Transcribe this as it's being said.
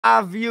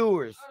Our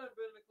viewers.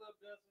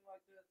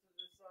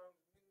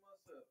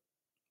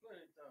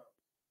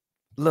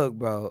 Look,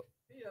 bro.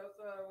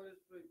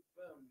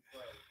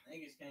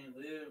 Niggas can't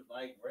live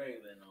like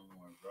regular no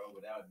more, bro,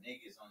 without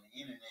niggas on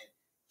the internet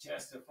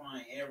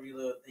justifying every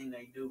little thing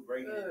they do,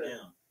 breaking it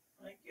down.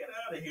 Like, get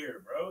out of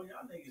here, bro.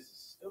 Y'all niggas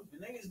is stupid.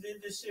 Niggas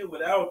did this shit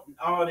without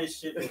all this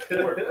shit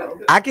before,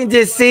 bro. I can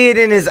just see it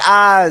in his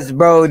eyes,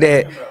 bro.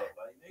 That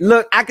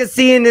look, I can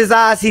see in his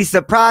eyes. He's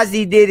surprised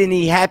he did it, and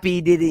he happy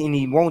he did it, and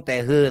he want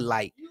that hood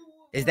light.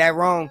 Is that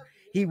wrong?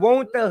 He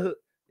want the hood.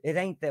 It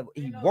ain't the.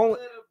 He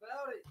won't.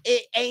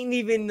 It ain't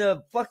even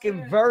the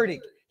fucking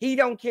verdict. He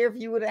don't care if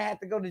you would have had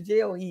to go to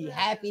jail. He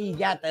happy he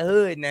got the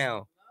hood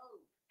now.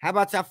 How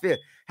about y'all feel?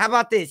 How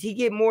about this? He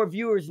get more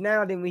viewers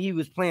now than when he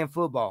was playing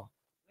football.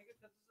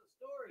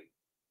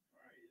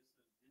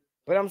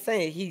 But I'm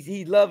saying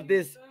he loved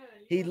this.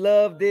 He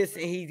loved this,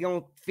 and he's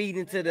gonna feed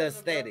into the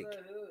aesthetic.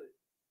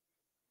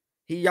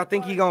 Y'all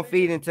think he gonna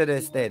feed into the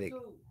aesthetic?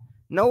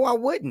 No, I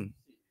wouldn't.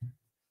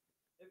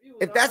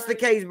 If that's the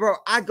case, bro,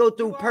 I go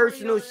through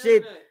personal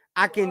shit.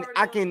 I can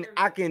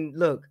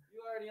look.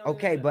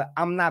 Okay, but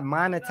I'm not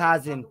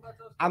monetizing.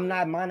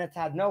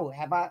 No,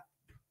 have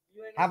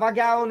I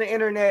got on the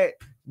internet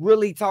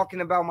really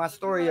talking about my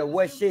story of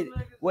what shit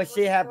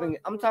happened?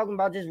 I'm talking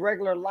about just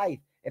regular life.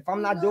 If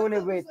I'm not doing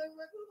it with,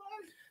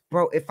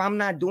 bro, if I'm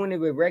not doing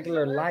it with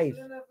regular life,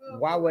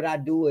 why would I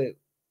do it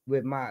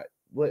with my?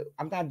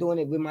 I'm not doing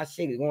it with my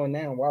shit going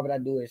down. Why would I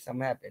do it if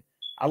something happened?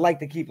 I like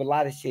to keep a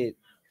lot of shit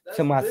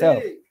to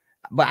myself,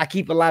 but I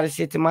keep a lot of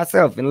shit to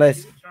myself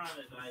unless.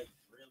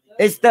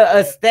 It's the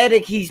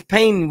aesthetic he's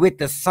painting with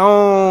the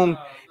song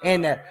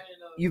and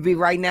you be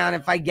right now. And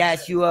if I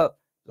gas you up,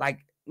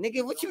 like,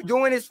 nigga, what you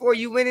doing this for?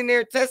 You went in there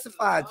and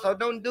testified, so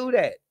don't do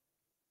that.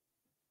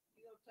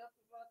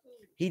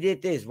 He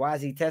did this. Why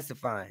is he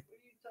testifying?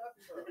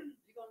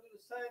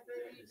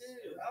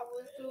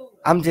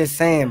 I'm just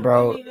saying,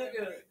 bro.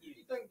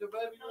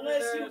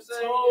 Unless you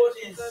told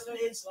and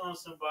snitched on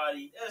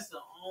somebody, that's the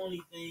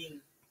only thing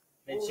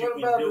that you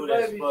can do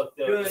that's fucked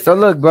up. So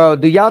look, bro,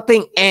 do y'all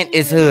think Ant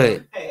is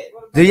hood?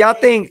 Do y'all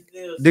think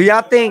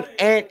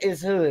Ant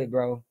is hood,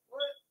 bro?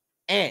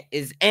 Ant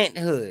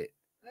hood.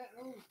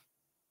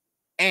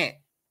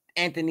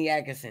 Anthony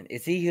Atkinson,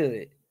 is he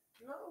hood?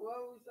 No, why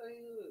would we say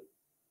hood?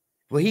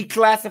 Well, he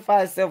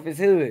classifies himself as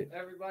hood.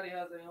 Everybody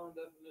has their own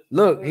definition.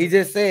 Look, he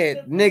just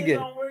said, nigga.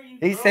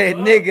 He said,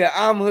 nigga,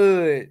 I'm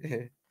hood.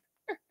 Everybody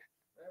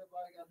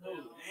got their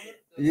own.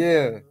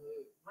 Yeah.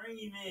 Bring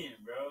him in,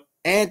 bro.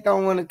 Ant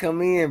don't want to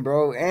come in,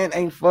 bro. Ant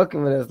ain't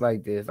fucking with us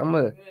like this. I'm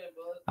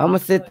gonna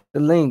set the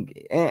link.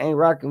 Ant ain't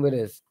rocking with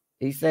us.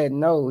 He said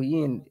no.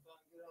 He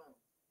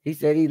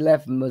said he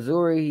left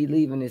Missouri. He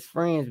leaving his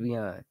friends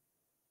behind.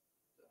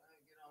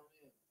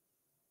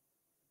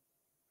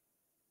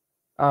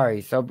 All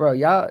right, so bro,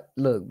 y'all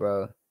look,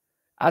 bro.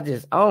 I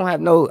don't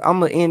have no. I'm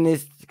gonna end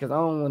this because I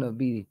don't want to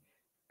be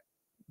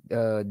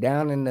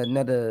down in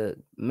another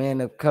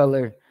man of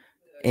color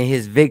in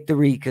his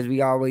victory because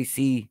we always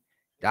see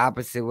the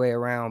opposite way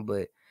around.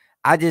 But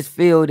I just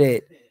feel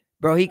that,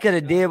 bro, he could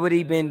have did what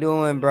he been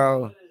doing,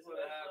 bro.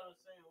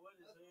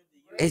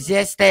 It's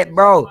just that,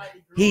 bro,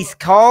 he's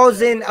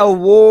causing a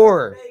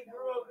war.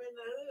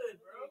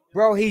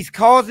 Bro, he's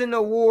causing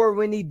a war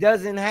when he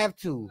doesn't have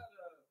to.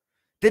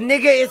 The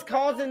nigga is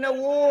causing a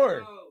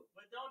war.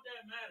 But don't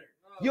that matter?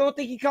 You don't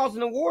think he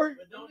causing a war?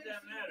 But don't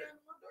that matter?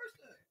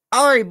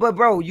 All right, but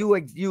bro, you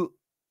spent half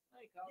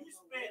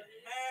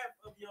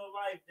of your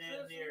life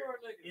down there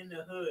in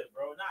the hood,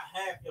 bro. Not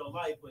half your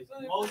life, but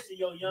most of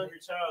your younger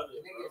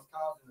childhood. Niggas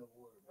causing a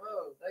war,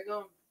 bro. They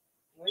gonna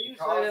when you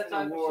say that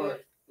type of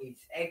shit,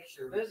 it's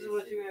extra. this is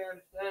what you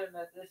understand,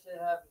 that this shit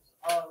happens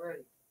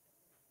already.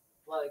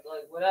 Like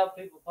without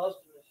people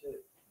posting the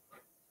shit.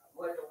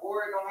 What, the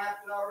war gonna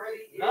happen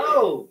already?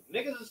 No,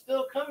 niggas is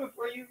still coming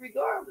for you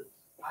regardless.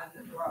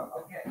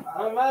 Okay.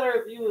 No matter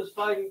if you was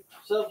fighting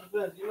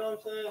self-defense, you know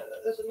what I'm saying?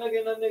 There's a nigga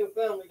in that nigga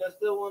family that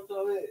still wants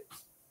your head.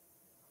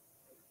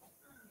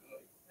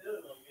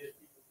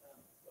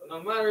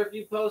 No matter if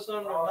you post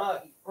something or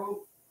not. I'm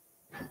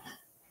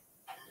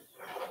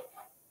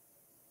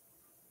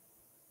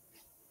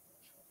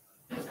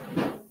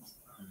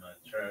not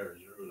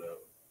Travis Rudolph.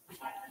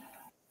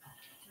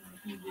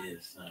 He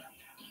did something.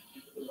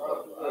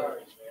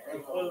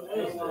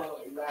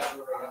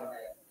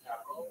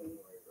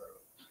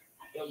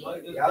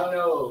 Y'all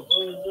know.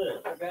 What was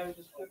that? Game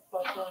just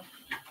popped on.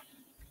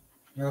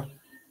 Yeah.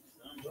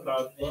 Something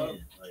popped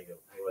in, like an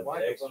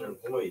extra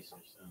voice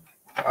or something.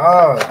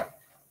 Oh,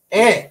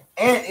 Ant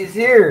is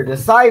here. The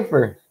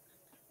cipher.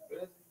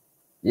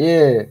 Yeah.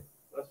 Yeah,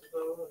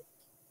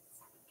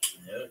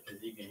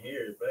 because you can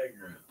hear the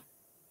background.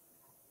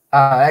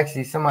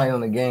 Actually, somebody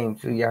on the game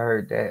too. Y'all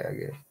heard that, I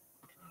guess.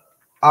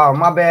 Oh,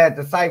 my bad.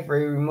 The cipher,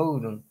 he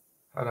removed him.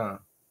 Hold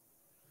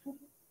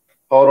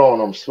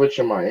on, I'm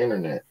switching my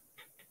internet.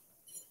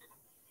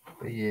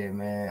 But yeah,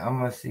 man, I'm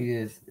gonna see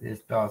his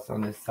thoughts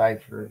on this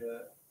cipher. Yeah.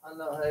 I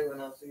know hey when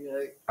I see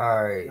hey.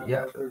 All right,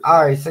 yeah.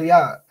 All right, so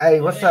y'all,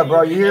 hey, what's up,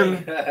 bro? You hear me?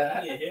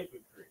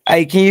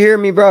 Hey, can you hear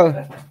me,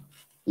 bro?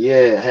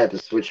 Yeah, I had to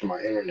switch my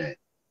internet.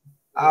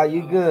 Oh,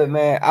 you good,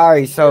 man. All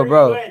right, so Where you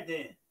bro. at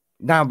then?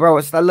 Nah, bro.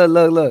 So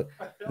look.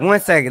 1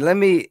 second. Let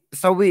me.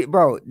 So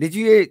bro, did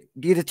you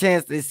get a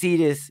chance to see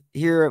this?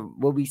 Hear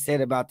what we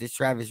said about this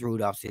Travis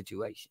Rudolph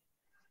situation?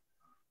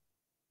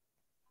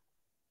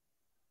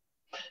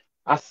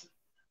 I s-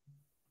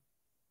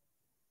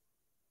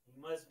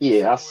 You must be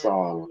yeah, I somewhere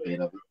saw a cool. bit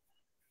of it.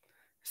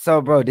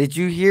 So, bro, did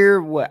you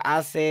hear what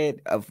I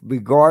said of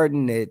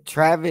regarding that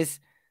Travis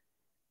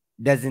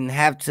doesn't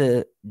have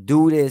to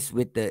do this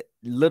with the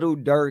Little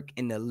Dirk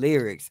in the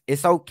lyrics?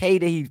 It's okay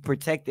that he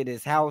protected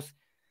his house,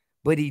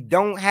 but he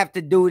don't have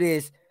to do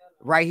this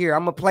right here.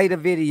 I'm gonna play the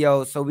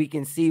video so we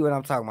can see what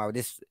I'm talking about.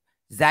 This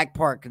Zach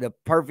Park, the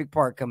perfect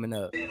part coming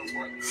up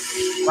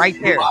right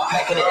there.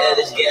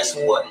 Guess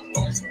what?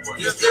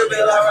 You still be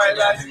alright,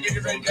 like you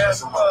niggas ain't got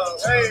some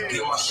hey.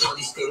 Get my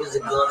shorty still is a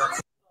gun.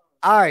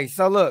 All right,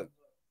 so look,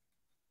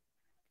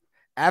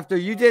 after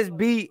you just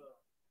beat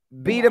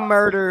a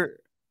murder,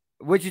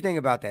 what you think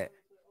about that?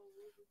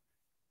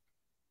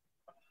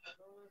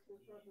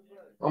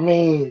 I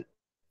mean,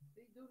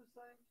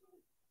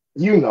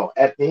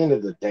 at the end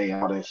of the day,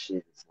 all that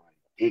shit is like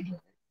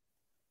ignorant.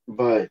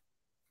 But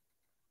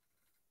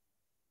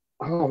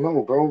I don't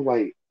know, bro.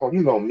 Like, oh,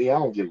 you know me, I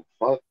don't give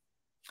a fuck.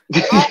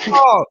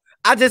 Oh,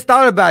 I just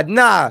thought about it.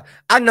 Nah,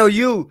 I know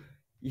you.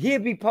 He'll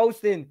be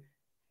posting.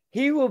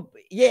 He'll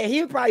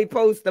probably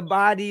post the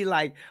body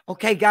like,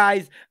 okay,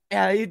 guys,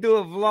 he do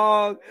a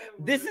vlog.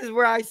 This is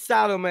where I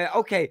shot him at.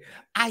 Okay,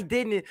 I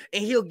didn't,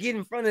 and he'll get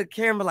in front of the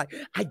camera like,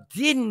 I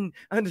didn't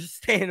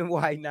understand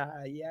why.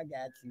 Nah, yeah, I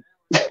got you.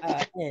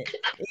 Yeah,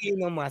 he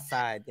ain't on my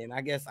side. Then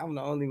I guess I'm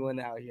the only one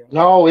out here.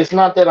 No, it's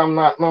not that I'm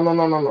not. No, no,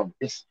 no, no, no.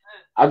 It's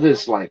I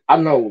just like I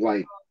know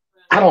like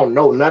I don't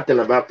know nothing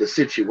about the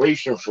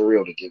situation for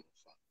real to give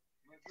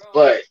a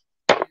fuck.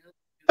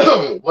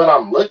 But what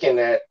I'm looking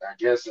at, I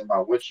guess,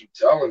 about what you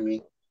telling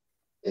me,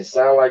 it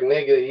sound like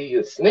nigga he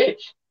a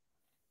snitch.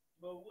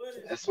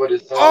 That's what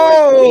it sound like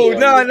to Oh me. I'm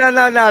no looking. no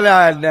no no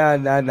no no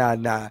no no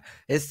no!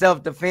 It's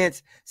self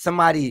defense.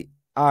 Somebody.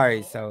 All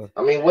right, so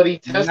I mean, what he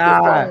nah.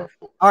 testifying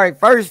for? All right,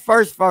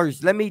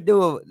 first. Let me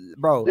do it,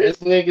 bro. This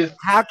niggas,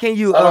 How can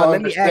you? I don't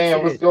Let me ask you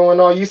understand what's this. going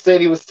on. You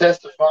said he was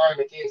testifying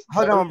against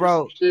Hold Dirk on, or some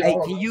bro. shit. I Hey, don't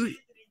know.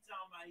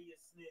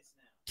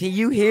 can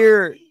you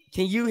hear?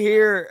 Can you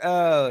hear? There's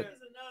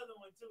another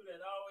one too that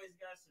always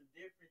got some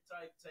different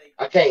type take.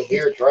 I can't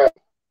hear Travis.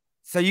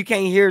 So you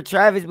can't hear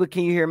Travis, but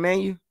can you hear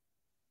Manu?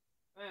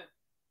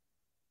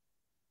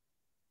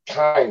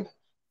 Kind of,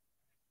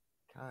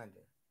 Kinda.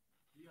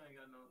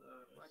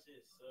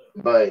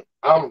 but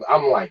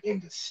I'm like in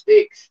the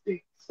stick.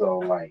 So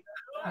like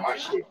my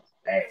shit is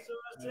bad. That's what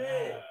I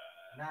said.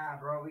 Nah,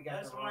 bro, we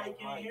got. That's why you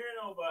can't hear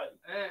nobody.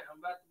 Hey, I'm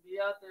about to be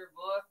out there,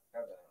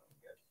 boy.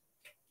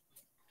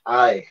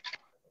 I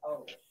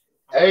Oh,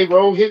 hey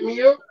bro, hit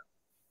me up.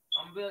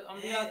 I'm be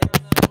out there.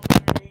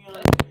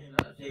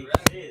 They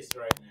exist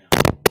right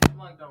now. I'm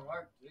like, don't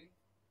work, dude.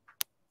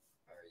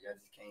 y'all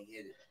just can't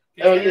hit it.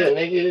 Hell yeah,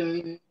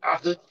 nigga.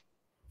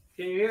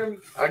 Can you hear me?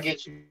 I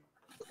get you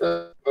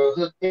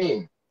hooked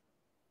in.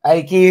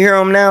 Hey, can you hear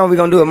him now? We're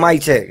gonna do a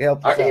mic check.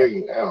 Help I us can hear out.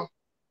 you now.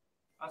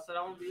 I said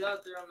I'm gonna be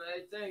out there on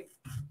the 18th.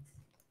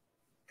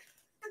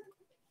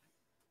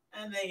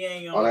 That nigga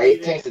ain't On gonna the be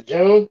there. 18th of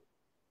June.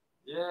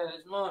 Yeah,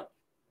 this month.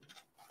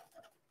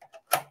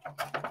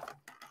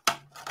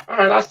 All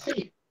right, I see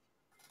you.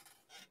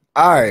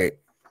 All right.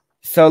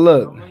 So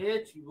look. I'm gonna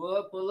hit you,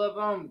 boy. Pull up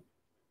on me.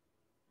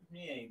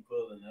 He ain't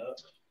pulling up.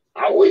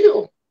 I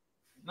will.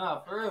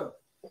 Nah, for real.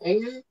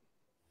 Nigga.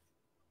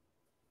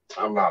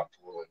 I'm not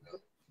pulling up.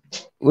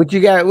 What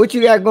you got? What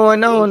you got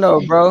going on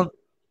though, bro?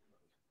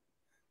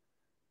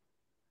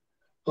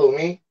 Who,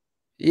 me?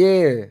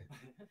 Yeah.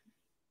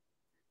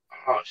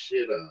 Oh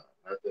shit,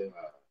 nothing.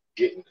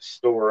 Getting the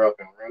store up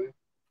and running.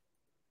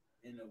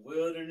 In the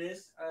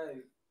wilderness. Hey,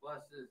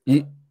 watch this.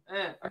 You,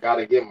 I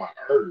gotta get my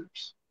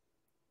herbs.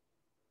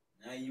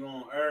 Now you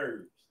on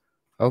herbs.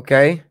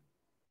 okay.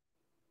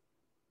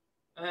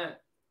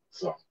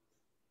 So,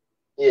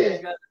 yeah.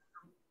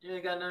 You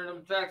ain't got none of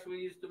them tracks we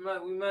used to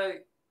make. We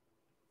made.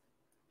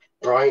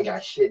 Bro, I ain't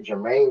got shit.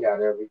 Jermaine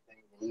got everything.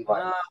 He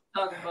like Nah,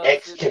 I'm talking about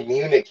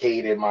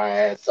excommunicated my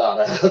ass out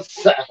of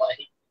outside.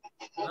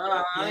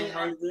 Nah,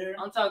 there.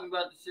 I'm talking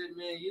about the shit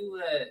me and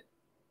you had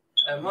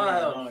at my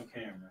house. On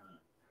camera.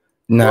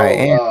 Nah,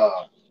 Bro,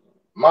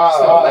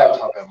 my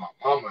laptop at my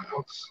mama's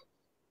house.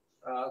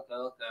 Oh,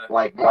 okay.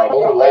 Like my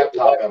old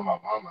laptop at my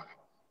mama's house.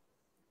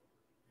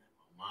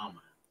 Mama.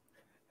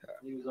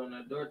 He was on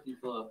that Dorothy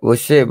club. well,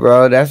 shit,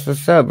 bro. That's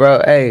what's up,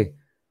 bro. Hey,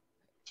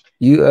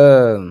 you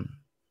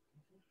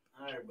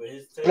Alright,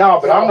 but No,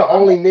 but I'm the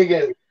only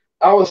nigga.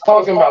 I was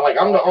talking about like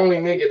I'm the only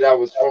nigga that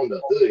was from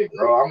the hood,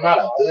 bro. I'm not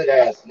a hood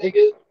ass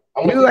nigga.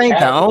 I went you to ain't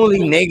the Catholic only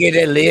school. nigga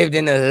that lived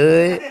in the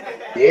hood.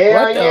 Yeah,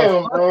 What I the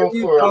am, fuck bro, are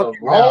you for the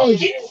talking about?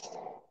 longest.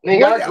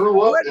 Nigga, I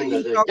grew up What are in the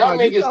you hood. talking Y'all about?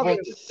 You niggas talking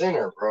went to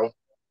center, bro. You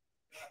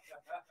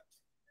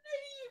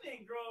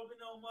didn't grow up in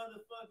no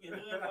motherfucking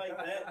hood like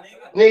that,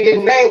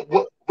 nigga.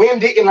 Nigga, when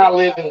didn't I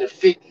live in the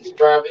 50s,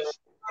 Travis?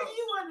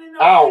 You wasn't in no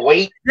I'll hood.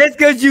 wait. Just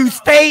because you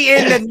stay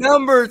in the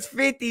numbers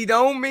 50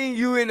 don't mean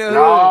you in the hood.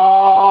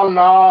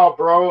 No,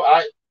 bro.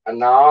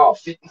 No,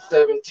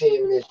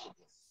 5710 Michigan.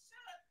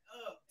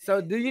 So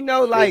do you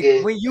know, like,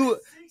 Nigga. when you,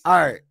 all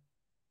right,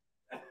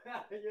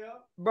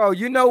 bro,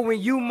 you know,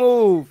 when you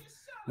move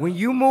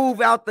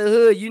out the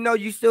hood, you know,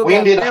 you still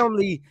When got did I?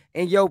 family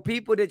and your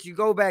people that you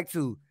go back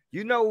to.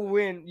 You know,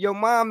 when your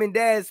mom and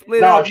dad split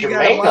No, up, you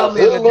got a Jermaine a mom and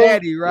a hoodlum.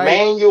 daddy, right?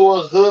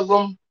 Manuel a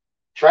hoodlum.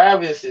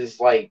 Travis is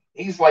like,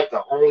 he's like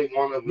the only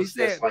one of You us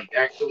said that's like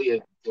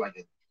actually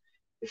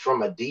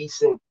from a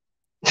decent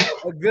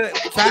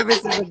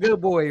Travis is a good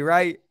boy,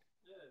 right?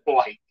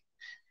 like.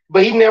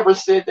 But he never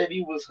said that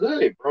he was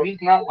hood, bro.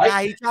 He's not like Nah,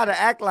 he that. try to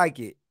act like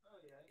it.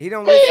 He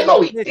don't Man, listen to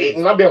no, he snitches.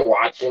 didn't. I've been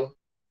watching.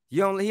 He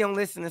don't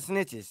listen to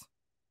snitches.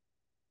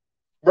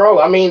 Bro,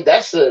 I mean,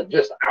 that's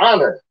just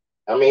honor.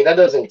 I mean, that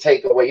doesn't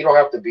take away. You don't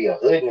have to be a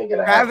hood nigga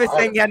to have Travis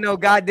honor. ain't got no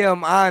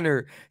goddamn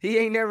honor. He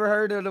ain't never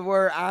heard of the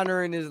word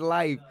honor in his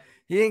life.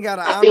 He ain't got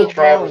an I honor think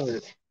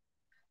bone.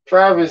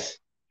 Travis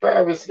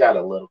got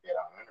a little bit of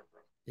honor,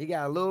 bro. He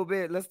got a little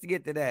bit. Let's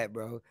get to that,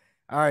 bro.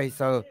 All right,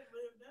 so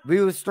we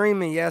was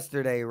streaming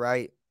yesterday,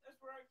 right?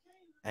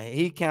 And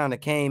he kind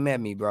of came at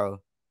me, bro.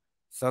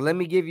 So let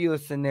me give you a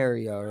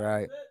scenario,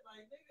 right?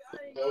 I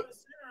ain't go to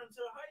center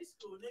until high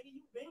school, nigga. You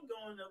been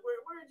going to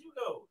where'd you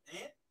go?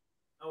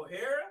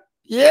 O'Hara?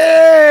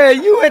 Yeah,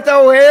 you went to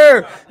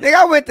O'Hara. Nigga,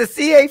 I went to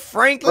C.A.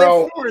 Franklin,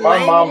 Bro, Ford my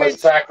mama Language.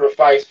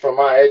 sacrificed for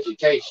my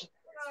education.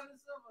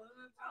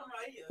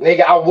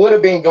 Nigga, I would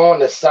have been going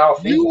to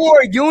Southeast. You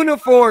wore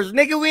uniforms.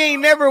 Nigga, we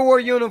ain't never wore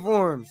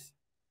uniforms.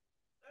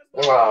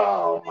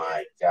 Oh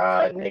my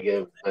god,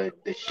 nigga.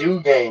 But the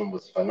shoe game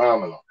was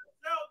phenomenal.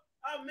 No,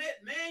 I met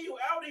Manu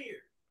out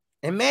here.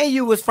 And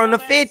Manu was from the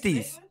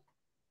 50s. What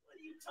are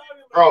you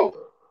talking about?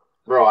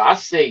 Bro, I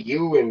say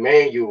you and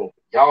Manuel,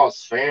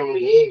 y'all's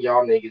family and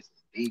y'all niggas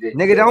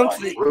Nigga, don't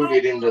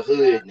rooted in the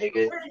hood,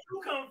 nigga. Where you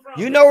come from?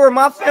 You know where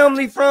my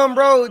family from,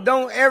 bro?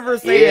 Don't ever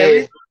say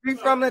that. We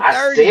from the 30s.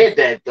 I said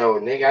that though,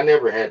 nigga. I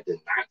never had to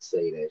not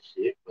say that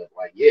shit. But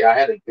like, yeah, I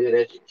had a good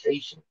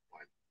education.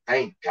 Like,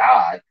 thank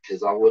God,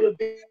 because I would have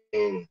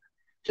been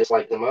just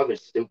like them other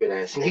stupid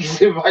ass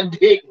niggas if I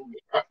didn't,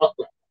 bro.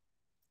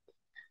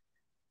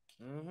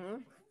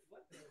 Mm-hmm.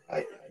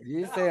 Like,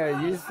 You said.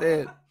 And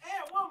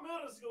what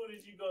middle school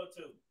did you go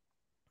to?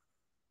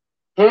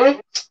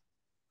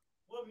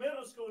 What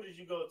middle school did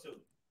you go to?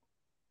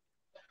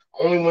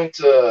 Only went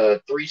to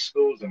 3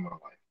 schools in my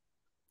life.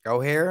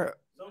 O'Hara.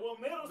 So what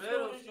middle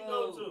school did you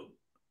go to?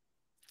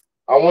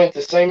 I went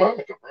to St.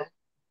 Monica, bro.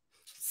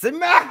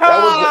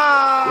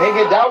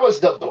 That was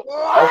the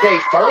okay,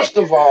 first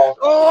of all,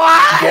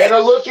 you better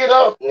look it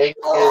up, nigga.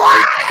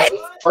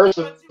 First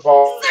of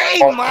all,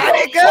 St.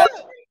 Monica?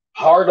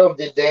 Heart of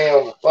the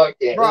damn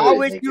fucking bro, hood, I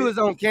wish nigga. you was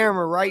on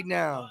camera right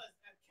now.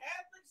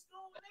 Catholic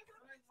school,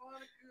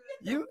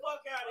 nigga? You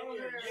Fuck out of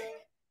here,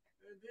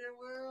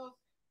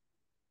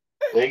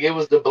 nigga, it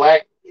was the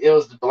black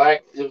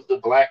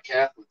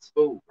Catholic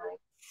school, bro.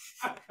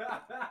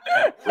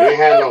 We ain't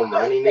had no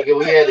money, nigga.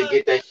 We had to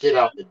get that shit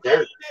out the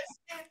dirt.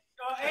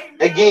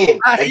 Again,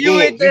 you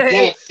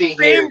can't sit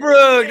here.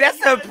 Pembroke,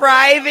 that's a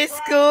private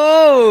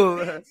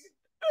school.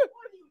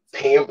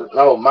 Pembroke.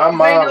 No, my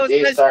mom no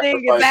did such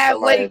thing as sacrifice for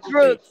my Lake education.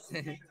 Crooks.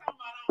 Everybody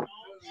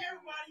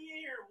in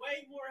here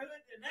way more hood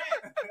than that.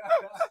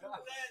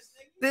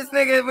 This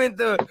nigga went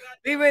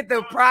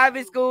to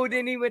private school,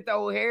 then he went to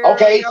O'Hara.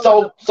 Okay,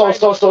 so no,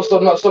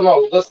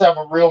 let's have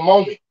a real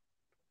moment.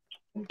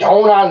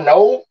 Don't I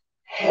know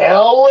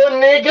hella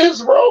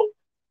niggas, bro?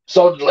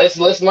 So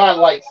let's not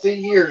like sit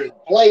here and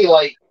play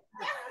like.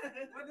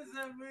 What does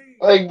that mean?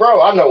 Like,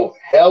 bro, I know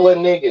hella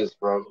niggas,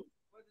 bro. What does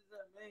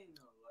that mean,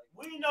 though?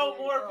 We know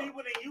more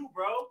people than you,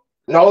 bro.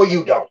 No,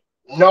 you don't.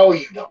 No,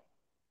 you don't.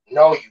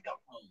 No, you don't.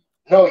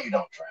 No, you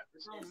don't,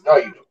 Travis. No,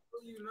 you don't.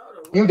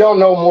 You don't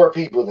know more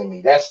people than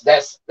me. That's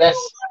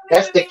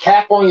the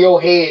cap on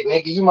your head,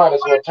 nigga. You might as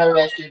well turn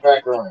that shit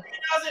back around.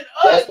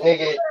 That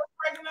nigga.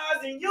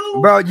 Recognizing you,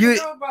 bro, you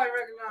Nobody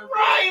recognizes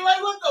right?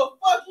 Like, what the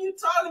fuck you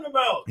talking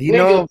about? you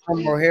know him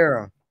from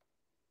O'Hara.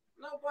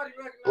 Nobody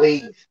recognizes.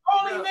 Please.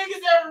 Only niggas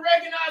that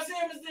recognize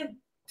him is them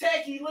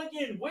techie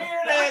looking weird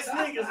ass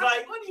niggas.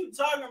 Like, what are you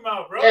talking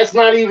about, bro? That's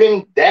not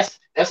even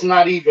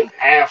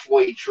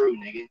halfway true,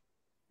 nigga.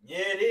 Yeah,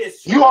 it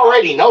is true. You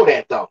already know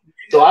that though.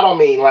 So I don't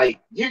mean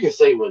like you can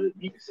say what it.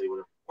 You can say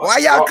whatever. Why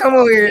y'all come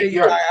over here and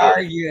You're start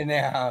arguing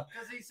now?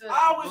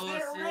 I was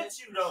there with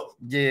you though.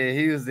 Yeah,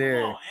 he was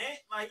there. Come on,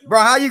 like,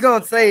 bro, how you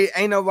gonna say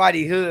ain't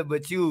nobody hood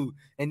but you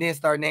and then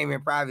start naming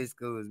private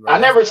schools, bro? I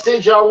never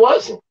said y'all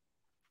wasn't.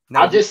 No,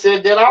 I just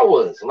said that I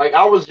was. Like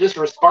I was just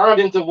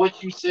responding to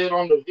what you said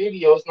on the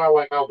video. It's not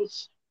like I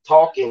was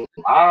talking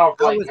live.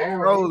 I like was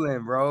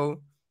trolling,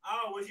 bro.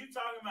 Oh, was you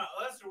talking about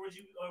us or was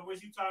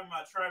you talking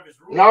about Travis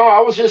Rudolph? No, I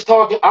was just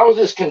talking. I was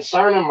just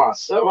concerning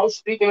myself. I was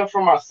speaking up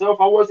for myself.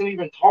 I wasn't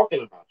even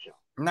talking about y'all.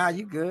 Nah,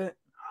 you good.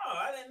 Oh,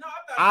 I didn't know.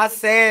 I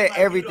said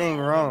everything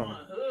wrong.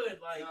 Hood,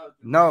 like,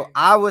 no,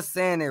 I was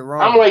saying it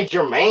wrong. I'm like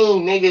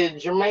Jermaine, nigga.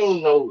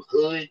 Jermaine knows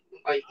hood.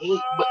 Like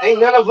but ain't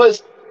none of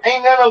us.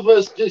 ain't none of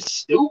us just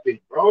stupid,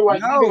 bro.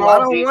 Like we can No, I all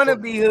don't get want to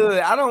some. be hood.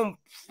 I don't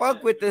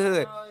fuck with the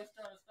hood.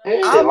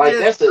 Yeah, like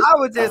that's I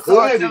was a just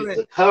hood is telling.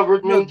 a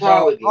covered Look, bro.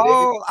 mentality,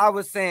 nigga. All I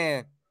was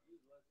saying,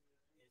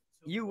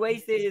 you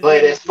wasted his But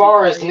as energy,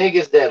 far as right?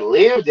 niggas that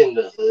lived in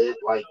the hood,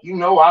 like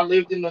I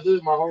lived in the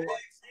hood my whole life.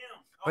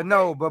 But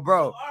no, but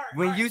bro,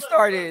 when you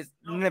started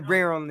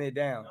bringing it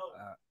down,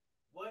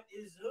 what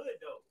is hood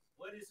though?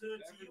 What is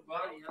hood to you?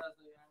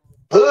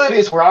 Hood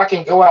is where I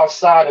can go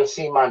outside and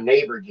see my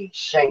neighbor get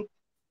shanked.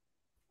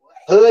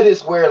 Hood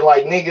is where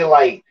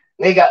nigga.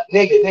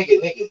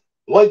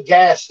 What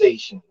gas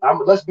station?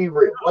 Let's be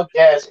real. What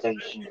gas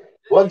station?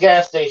 What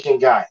gas station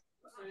got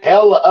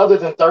hell other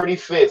than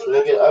 35th,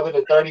 nigga? Other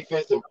than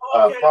 35th and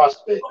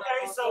Prospect.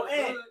 Okay, so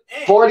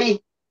 40,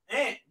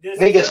 does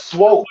nigga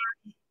swole.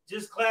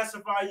 just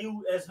classify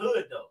you as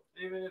hood though?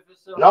 Even if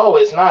it's No,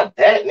 it's not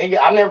that, nigga.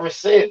 I never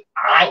said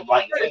I'm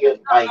like nigga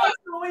like. That's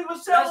what we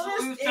was that's telling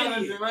what we was this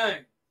telling idiot.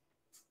 Jermaine.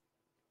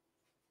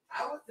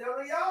 I was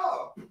telling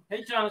y'all.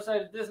 He trying to say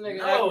that this nigga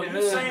No, acting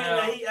you hood saying now.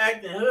 that he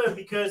acting hood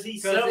because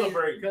he's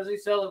celebrating. Because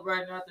he's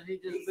celebrating after he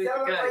just He's beat the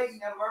celebrating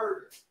case. a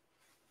murder.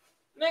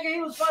 Nigga,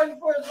 he was fighting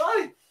for his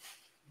life.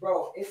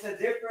 Bro, it's a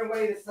different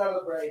way to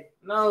celebrate.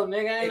 No,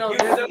 nigga, ain't If no you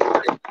different.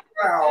 celebrate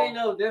Ain't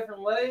no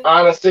different way.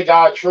 Honest to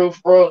God,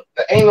 truth, bro.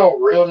 There ain't no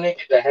real nigga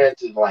that had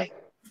to like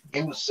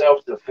use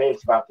self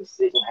defense about to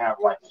sit and have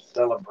like a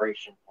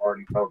celebration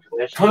party, bro.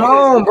 That shit Come ain't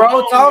on, cool.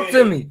 bro. Talk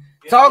to me.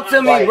 Talk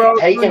to me, Like bro.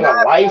 taking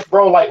a life,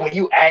 bro. Like when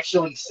you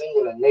actually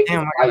seeing a nigga Damn,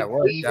 I like gotta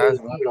work, leaving, guys.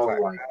 1 you know, o'clock.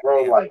 like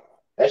bro, Damn. like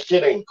that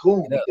shit ain't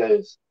cool Get up.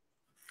 because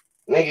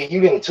nigga,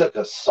 you didn't took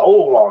a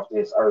soul off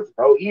this earth,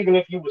 bro. Even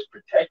if you was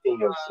protecting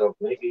yourself,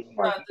 nigga,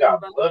 like you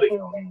got blood in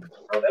your hands,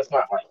 bro. That's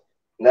not like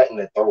nothing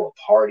to throw a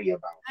party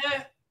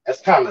about.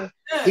 That's kind of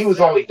he was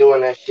only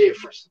doing that shit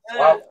for some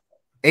clout.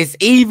 It's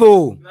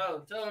evil.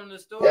 No, tell him the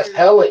story. That's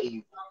hella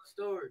evil.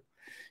 Story.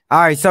 All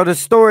right, so the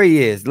story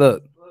is,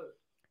 look,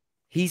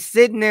 he's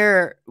sitting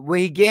there when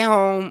he get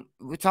home,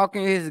 we're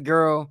talking to his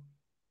girl.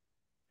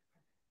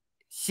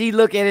 She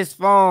look at his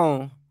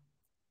phone,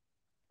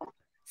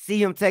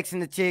 see him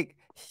texting the chick.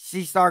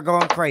 She start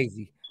going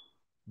crazy.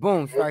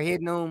 Boom, start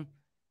hitting him,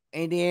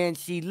 and then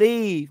she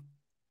leave.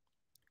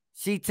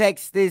 She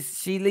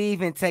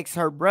leave and texts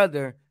her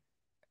brother,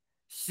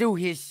 shoot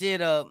his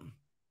shit up.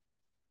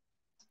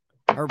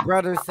 Her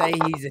brother say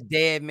he's a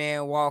dead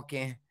man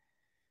walking,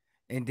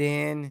 and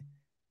then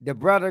the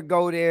brother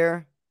go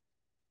there.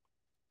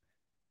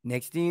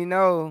 Next thing you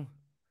know,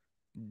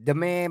 the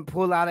man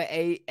pull out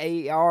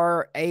a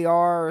AR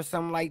or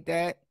something like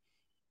that.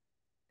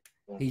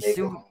 He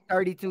shoot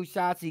 32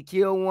 shots. He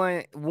kill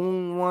one,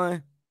 wound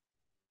one.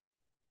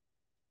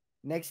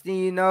 Next thing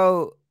you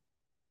know,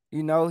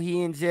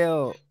 he in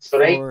jail. So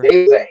they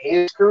was at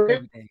his crib.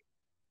 Everything.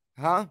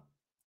 Huh?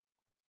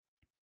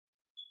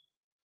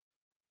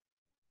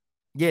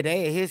 Yeah,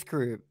 they at his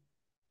crib.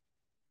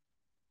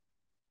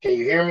 Can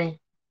you hear me?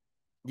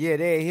 Yeah,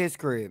 they at his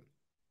crib.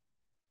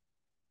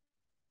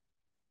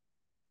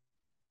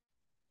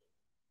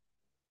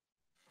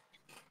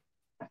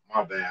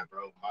 My bad,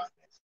 bro.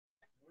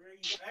 Where you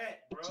at,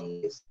 bro?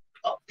 Is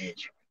a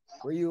bitch.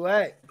 Where you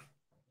at?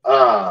 In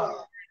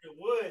the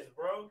woods,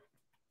 bro.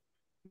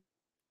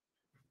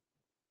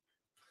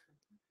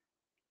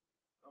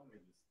 I'm in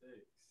the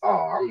sticks. Oh,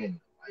 I'm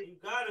in. Like, you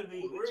gotta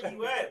be. Where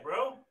you at,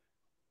 bro?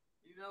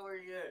 You know where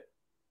you at.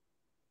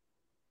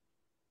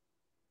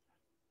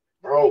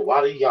 Bro,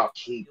 why do y'all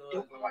keep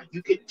doing like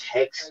you could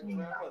text me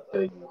and I'll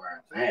tell you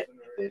where I'm at,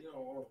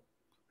 nigga.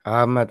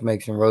 I'm about to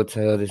make some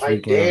rotel this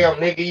Like weekend. damn,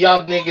 nigga,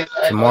 y'all niggas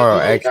act Tomorrow,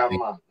 like you ain't got actually.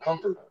 my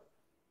number.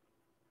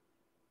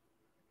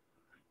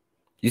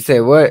 You say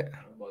what?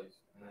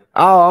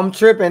 Oh, I'm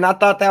tripping. I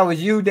thought that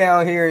was you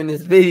down here in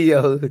this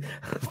video.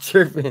 I'm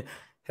tripping.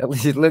 I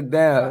just look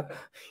down.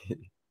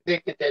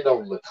 Nigga, that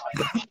don't look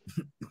like.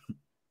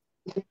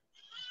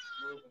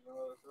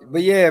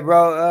 But yeah,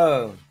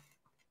 bro.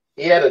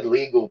 He had a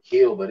legal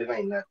kill, but it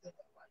ain't nothing.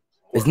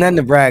 It's nothing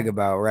to brag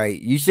about, right?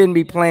 You shouldn't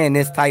be playing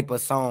this type of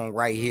song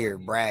right here,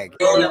 brag.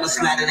 Don't never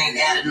slide, it ain't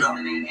adding up.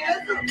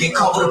 Get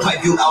caught with a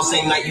pipe, you out,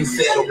 same night you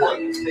fair to work.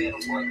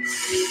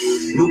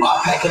 New bar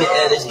packing the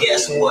air, this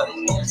gas and what?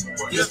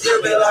 You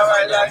still be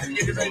alright, like you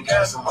niggas ain't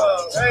gas and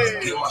what?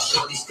 Get my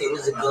shorty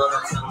statements a gun,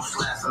 I tell them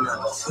slapping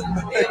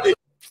up.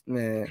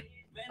 Man.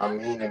 I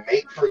mean, it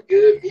make for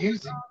good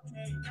music.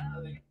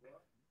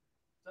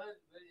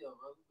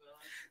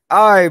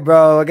 All right,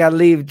 bro. I gotta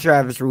leave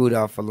Travis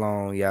Rudolph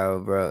alone,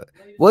 yo, bro.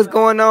 What's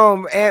going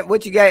on, man?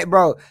 What you got,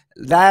 bro?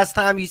 Last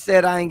time you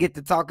said I didn't get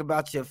to talk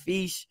about your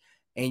Feesh,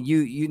 and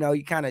you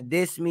kind of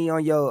dissed me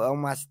on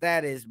my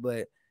status,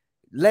 but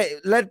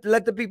let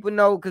the people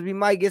know because we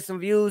might get some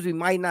views, we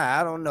might not.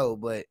 I don't know,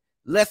 but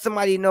let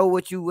somebody know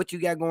what you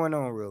got going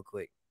on real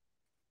quick.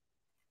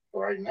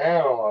 Right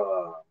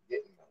now,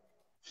 getting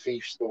the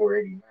Feesh store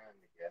 89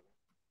 together.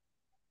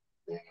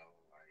 You know,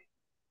 like,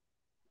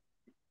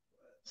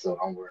 so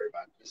don't worry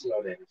about it. Just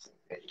know that it's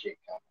that shit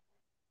coming.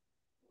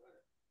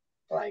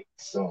 Like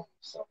soon,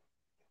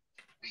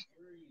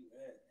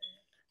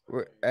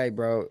 Hey,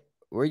 bro,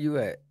 where you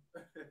at?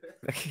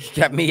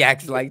 Got me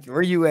acting like,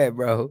 where you at,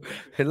 bro?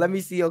 Let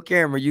me see your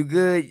camera. You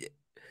good?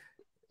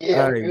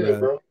 Yeah, All I'm right, good, bro.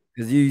 bro.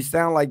 Because you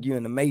sound like you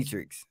in the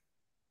Matrix,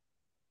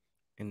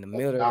 in the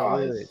middle of the Nah,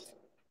 woods.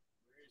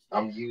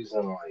 I'm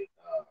using like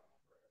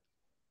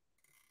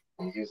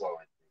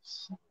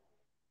this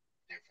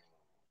different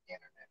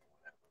internet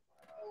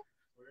or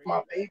whatever.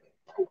 My baby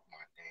broke my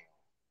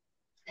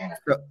damn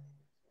internet.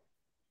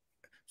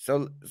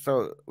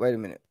 So, wait a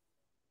minute.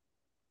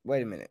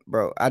 Wait a minute,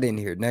 bro. I didn't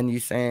hear nothing you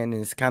saying. And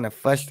it's kind of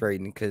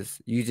frustrating because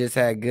you just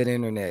had good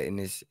internet and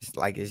it's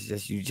like it's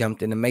just you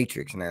jumped in the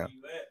Matrix now.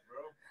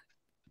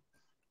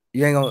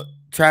 You ain't gonna.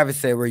 Travis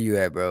said, "Where you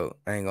at, bro?"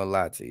 I ain't gonna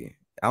lie to you.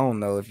 I don't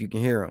know if you can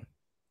hear him.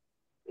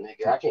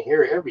 Nigga, I can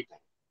hear everything.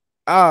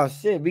 Oh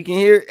shit, we can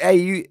hear. Hey,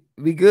 you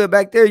we good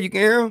back there? You can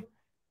hear him?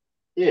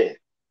 Yeah.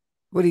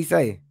 What'd he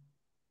say?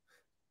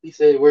 He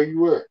said, where you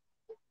were?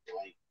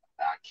 Like,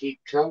 I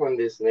keep telling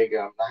this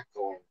nigga I'm not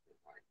going to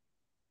like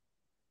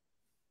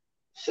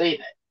say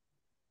that.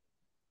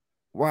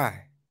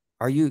 Why?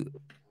 Are you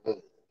Nigga,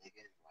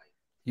 like,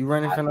 you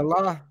running I, from the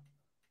law?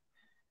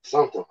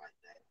 something like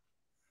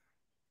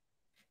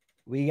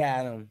We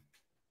got him.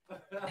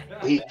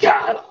 that. We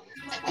got him.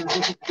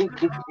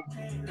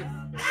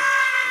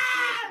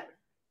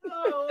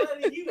 Oh, what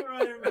are you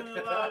running from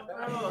the law,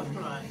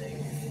 bro?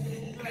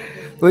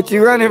 What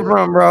you running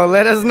from, bro?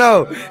 Let us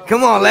know.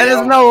 Come on, let us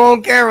Nigga, know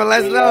on camera.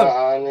 Let's nigga, know.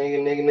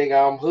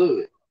 nigga, I'm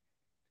hood.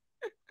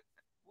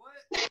 What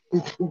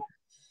did you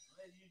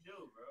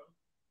do,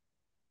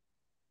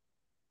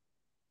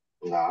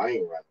 bro? Nah, I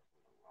ain't running.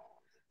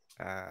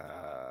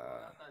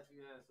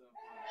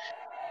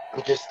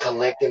 I'm just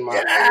collecting my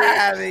Get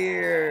out of eggs.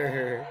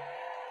 here.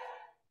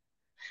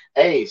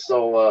 Hey,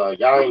 so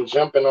y'all ain't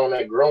jumping on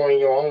that growing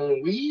your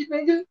own weed,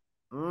 nigga?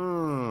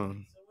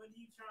 Mm. So what are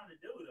you trying to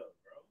do, though,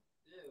 bro?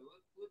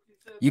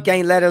 Yeah, You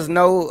can't let us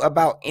know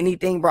about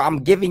anything, bro.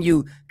 I'm giving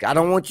you. I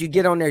don't want you to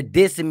get on there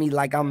dissing me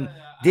like I'm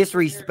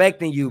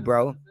disrespecting you,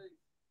 bro.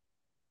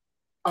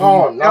 Can you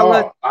Oh tell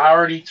us? no, I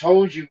already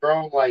told you,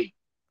 bro. Like,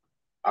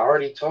 I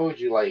already told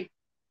you, like,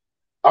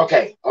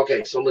 okay.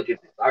 So look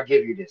at this. I'll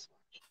give you this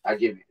much. I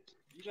give you this.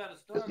 You gotta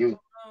Cause start.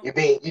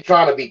 you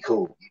trying to be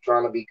cool. You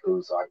trying to be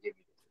cool. So I give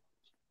you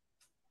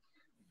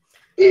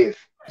this.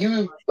 If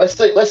you let's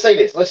say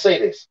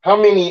this. How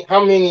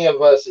many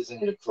of us is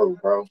in the crew,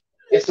 bro?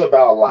 It's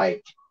about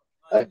like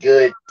a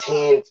good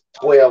 10,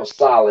 12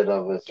 solid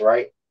of us,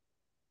 right?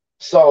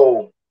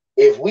 So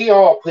if we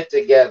all put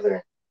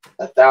together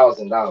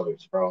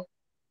 $1,000, bro,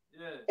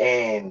 Yeah.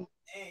 and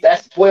Hey,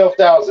 that's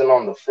 12,000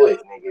 on the foot,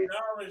 nigga.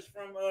 $1,000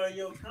 from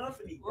your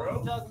company, What bro. are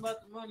you talking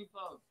about the money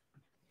for?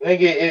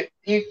 Nigga,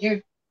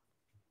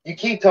 you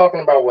keep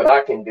talking about what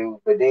I can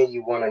do, but then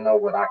you want to know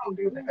what I can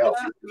do to help.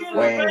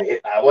 When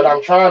what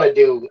I'm trying to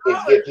do is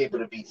get people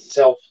to be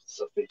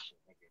self-sufficient.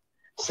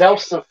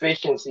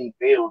 Self-sufficiency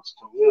builds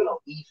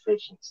communal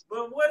efficiency.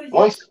 But what are you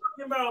Once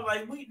talking about?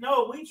 Like, we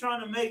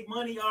trying to make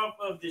money off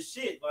of the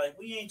shit. Like,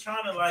 we ain't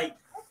trying to like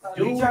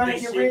do We trying to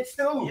this get shit. rich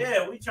too.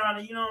 Yeah, we trying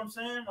to, you know what I'm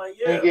saying? Like,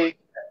 yeah.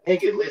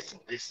 nigga, listen.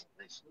 You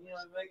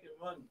ain't making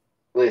money.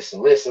 Listen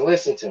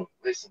to me.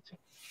 Listen to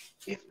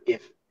me.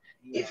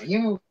 If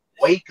you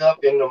wake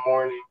up in the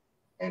morning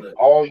and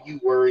all you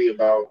worry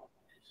about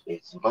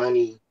is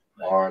money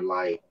or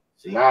like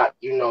not,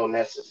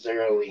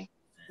 necessarily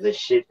the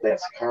shit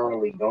that's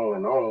currently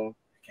going on,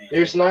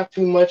 there's not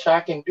too much I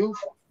can do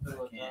for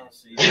you.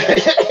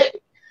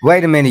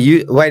 Wait a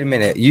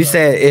minute. You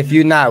said if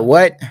you not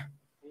what?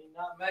 You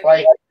not making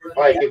like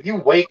money. if you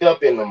wake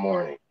up in the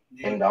morning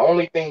and the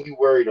only thing you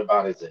worried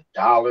about is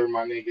 $1,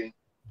 my nigga,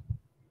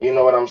 you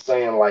know what I'm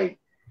saying? Like,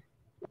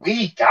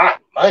 we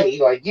got money.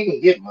 Like, you can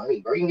get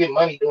money, bro. You can get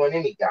money doing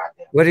any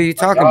goddamn. What are you Like,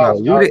 talking about?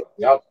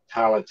 y'all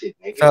talented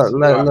So niggas. You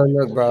know how to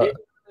look, do bro. shit.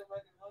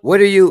 What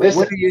are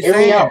Listen, you hear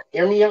me saying? out.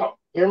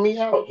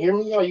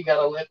 You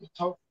gotta let me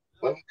talk.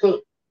 Let me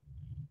cook.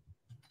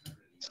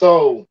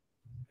 So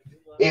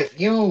if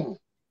you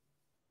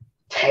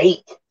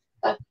take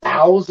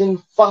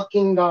 $1,000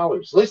 fucking,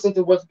 listen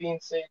to what's being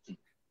said to you.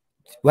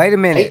 Wait a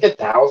Take minute.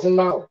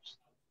 $1,000.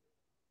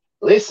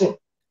 Listen.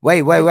 Wait.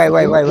 If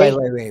you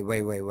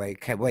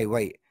take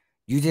Wait.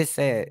 You just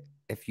said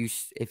if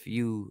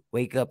you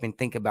wake up and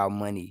think about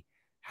money,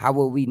 how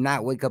will we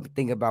not wake up and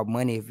think about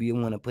money if we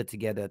want to put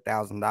together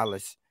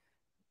 $1,000?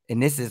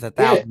 And this is a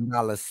yeah,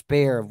 $1,000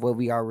 spare of what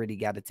we already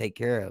got to take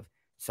care of.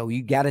 So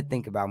you got to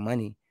think about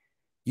money.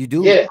 You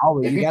do yeah.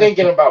 always. If You you're got to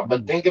thinking think about, about but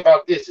money. think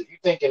about this. If you're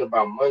thinking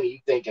about money, you're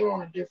thinking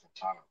on a different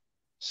time.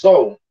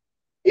 So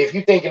if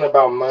you're thinking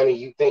about money,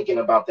 you're thinking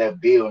about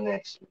that bill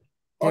next week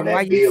or Then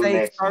why that you bill say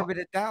next start month.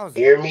 with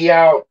 1,000? Hear me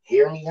out.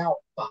 Go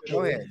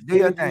Fucking ahead. Do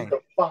your hear me thing. the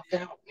fuck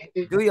out,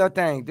 nigga. Do your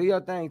thing. Do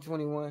your thing.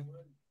 21.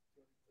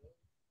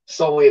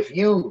 So if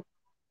you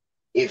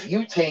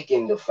take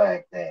in the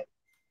fact that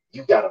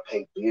you gotta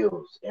pay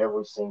bills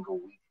every single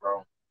week,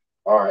 bro,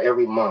 or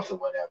every month or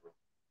whatever,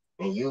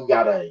 and you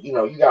gotta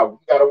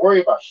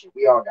worry about shit.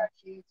 We all got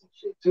kids and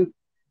shit too.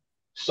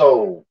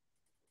 So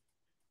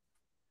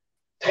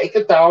take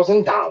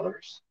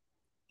 $1,000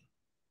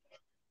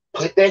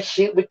 Put that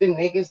shit with the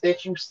niggas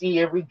that you see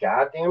every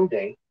goddamn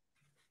day.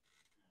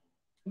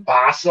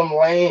 Buy some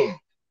land.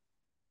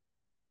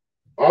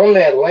 On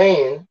that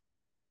land,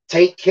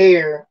 take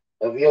care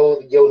of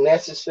your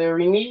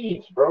necessary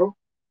needs, bro.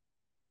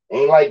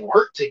 And like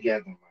work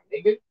together, my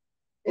nigga.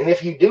 And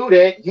if you do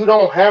that, you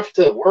don't have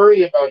to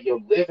worry about your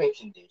living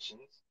conditions.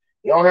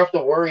 You don't have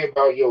to worry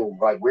about your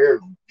like where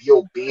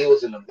your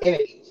bills and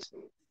amenities.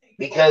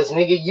 Because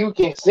nigga, you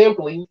can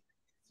simply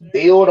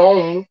build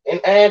on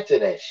and add to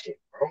that shit,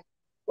 bro.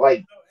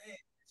 Like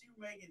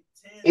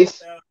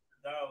it's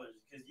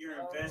because you're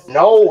investing.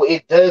 no,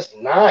 it does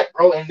not,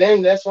 bro. And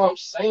then that's what I'm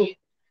saying.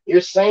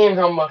 You're saying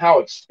how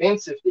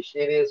expensive the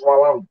shit is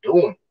while I'm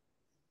doing it.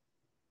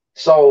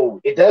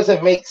 So it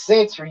doesn't make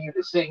sense for you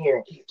to sit here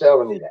and keep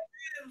telling me that.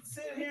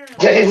 Sit here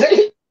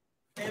Yeah.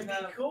 and be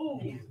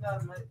cool.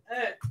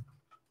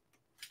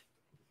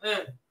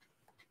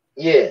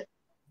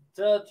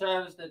 Tell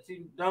Travis that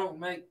you don't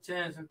make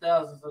tens and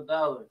thousands of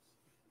dollars.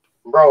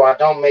 Bro, I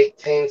don't make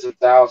tens of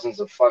thousands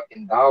of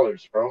fucking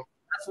dollars, bro.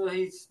 That's what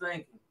he's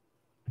thinking.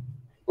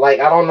 Like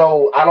I don't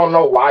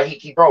know why he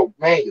keep bro,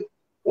 man.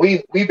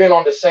 We've been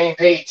on the same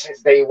page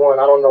since day one.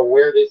 I don't know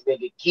where this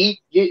nigga keep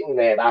getting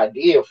that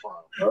idea from,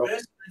 bro.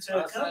 Investment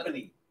to a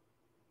company.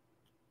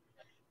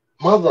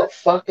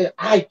 Motherfucker,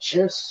 I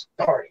just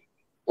started.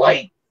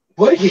 Like,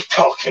 what are you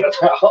talking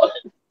about?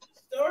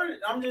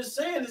 I'm just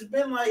saying, it's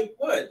been like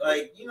what?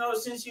 Like, you know,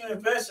 since you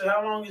invested,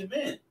 how long it's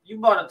been? You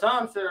bought a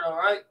timeshare, all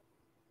right?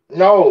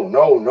 No.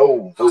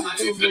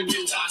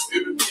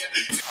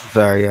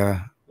 Sorry,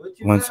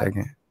 1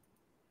 second.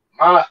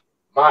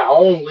 My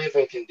own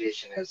living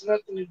condition has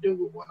nothing to do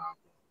with what I'm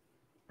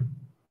doing.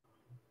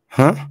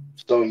 Huh?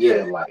 So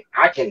yeah, like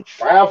I can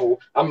travel.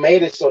 I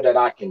made it so that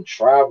I can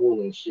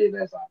travel and shit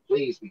as I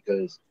please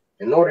because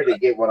in order to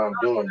get what I'm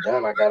doing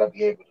done, I gotta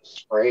be able to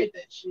spread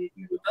that shit.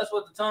 You know? That's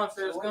what the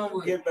timeshares come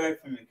with. Get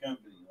back from the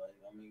company, like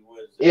I mean,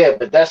 what is it? Yeah,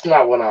 but that's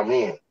not what I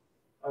mean.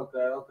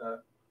 Okay.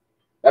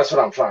 That's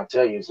what I'm trying to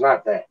tell you. It's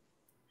not that.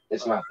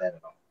 It's not that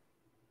at all.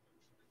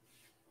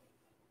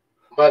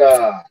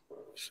 But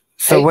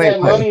So take wait,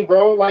 that money,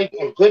 bro, like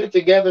and put it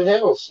together.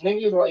 Hell,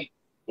 niggas, like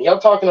y'all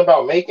talking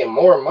about making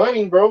more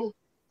money, bro.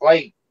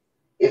 Like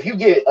if you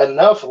get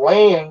enough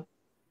land,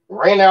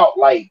 rent out.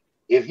 Like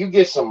if you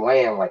get some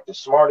land, like the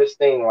smartest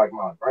thing, like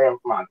my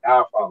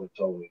godfather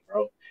told me,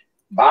 bro,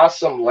 buy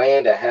some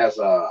land that has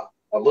a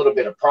little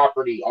bit of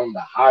property on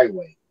the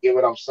highway. Get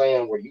what I'm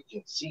saying? Where you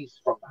can see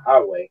from the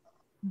highway.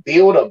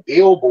 Build a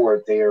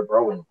billboard there,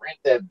 bro, and rent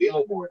that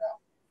billboard out.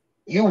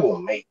 You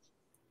will make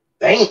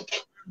bank,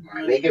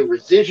 my nigga.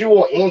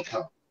 Residual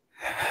income.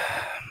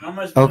 How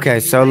much okay,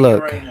 so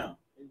look, right now?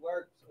 He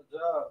works a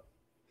job.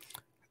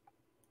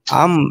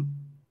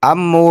 I'm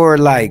more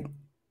like,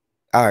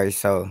 all right,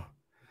 so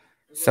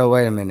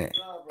wait a minute,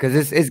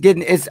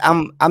 because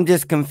I'm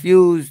just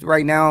confused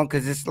right now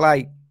because it's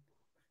like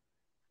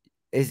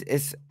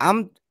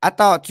I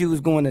thought you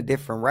was going a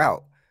different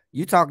route.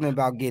 You talking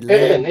about get Yeah,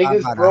 land by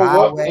niggas the grow up,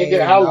 highway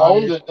nigga. and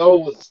all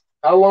this.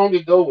 How long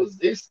ago was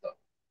this though?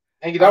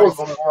 Nigga, All that right, was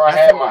so before I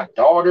had my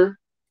daughter.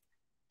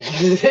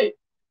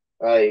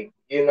 Like,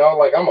 you know,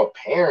 like I'm a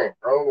parent,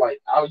 bro. Like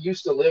I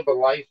used to live a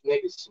life,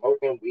 nigga,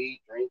 smoking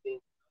weed, drinking,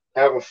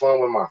 having fun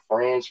with my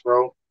friends,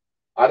 bro.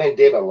 I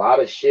did a lot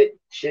of shit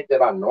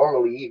that I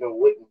normally even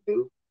wouldn't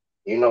do,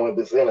 you know,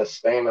 within a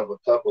span of a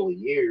couple of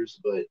years.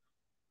 But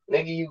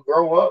nigga, you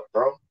grow up,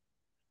 bro.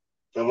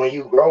 And when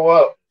you grow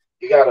up,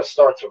 you gotta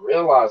start to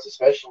realize,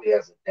 especially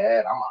as a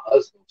dad, I'm a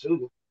husband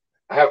too.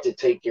 I have to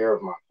take care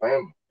of my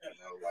family, you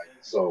know, like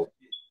so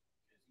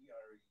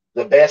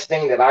the best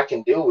thing that I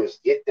can do is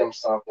get them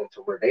something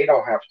to where they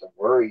don't have to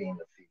worry in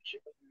the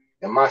future.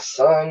 And my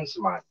sons,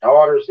 my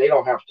daughters, they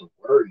don't have to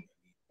worry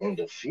in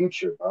the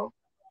future, bro.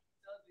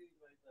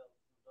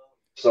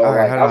 So all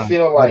right, like hold I on.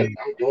 feel like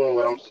I'm doing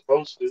what I'm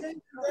supposed to.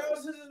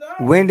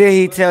 When did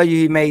he tell you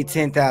he made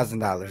 $10,000,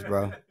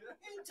 bro? He told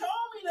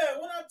me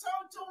that when I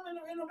talked to him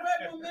in the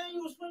back when man, he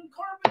was putting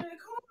carpet in the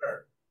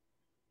car.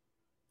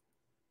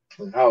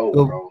 No,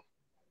 bro.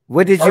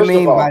 What did you First of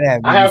mean by all,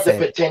 that I when you have the said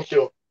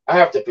potential. I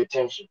have the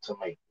potential to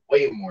make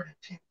way more than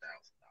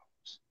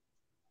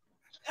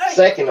 $10,000.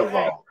 Second of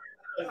all,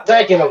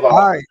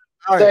 all right,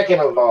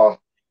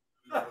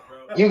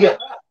 you get.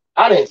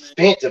 I didn't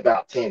spent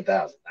about $10,000.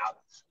 I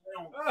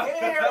don't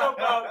care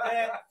about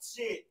that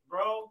shit,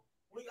 bro.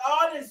 We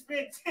all done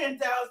spent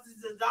 $10,000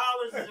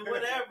 and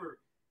whatever.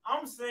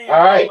 I'm saying,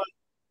 all right. Bro,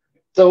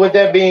 So with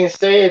that being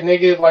said,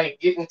 nigga, like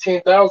getting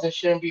 10,000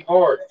 shouldn't be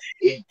hard.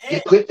 You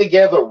put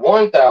together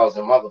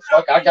 1,000,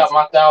 motherfucker. I got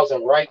my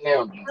 1,000 right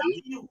now, dude.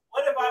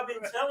 What have I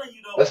been telling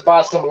you though? Let's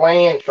buy some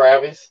land,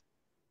 Travis.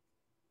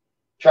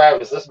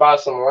 Let's buy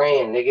some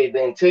land, nigga.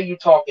 Then until you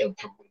talking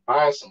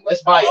buying some,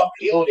 let's buy a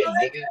building,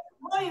 nigga.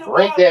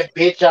 Rent that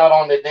bitch out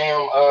on the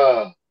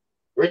damn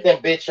rent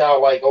that bitch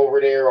out like over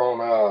there on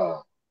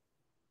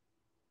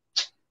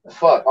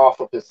off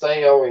of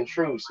Sayno and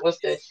Truce. What's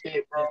that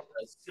shit, bro?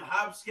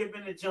 Hop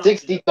skipping the jump.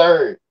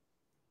 63rd.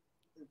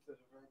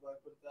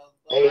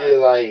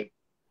 Nigga, like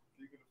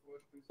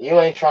You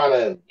ain't trying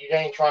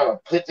to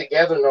put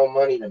together no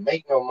money to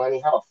make no money.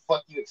 How the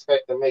fuck you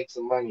expect to make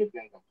some money if you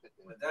ain't gonna put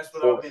But that's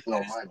what I've forth been no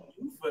asking money?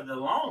 you for the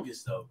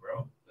longest, though,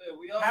 bro.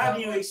 Yeah, How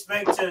do you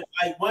expect to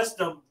like? What's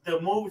the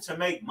move to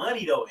make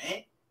money though,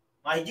 Ant?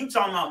 Like you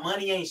talking about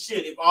money ain't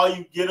shit. If all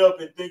you get up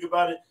and think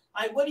about it,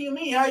 like what do you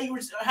mean?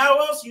 How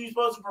else are you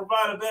supposed to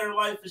provide a better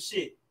life for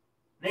shit,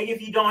 nigga?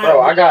 If you don't have,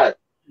 Bro,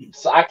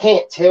 I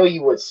can't tell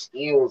you what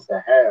skills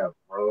to have,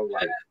 bro.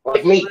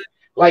 Like me,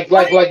 like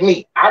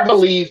me. I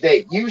believe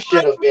that you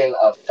should have been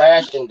a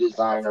fashion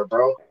designer,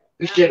 bro.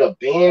 You should have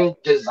been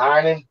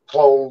designing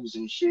clothes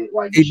and shit.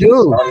 Like you He should have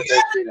do. started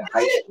that shit in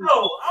high school.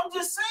 No, I'm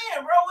just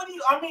saying, bro. What do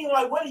you? I mean,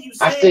 like, what are you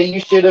I saying? say you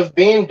should have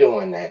been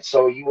doing that,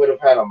 so you would have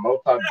had a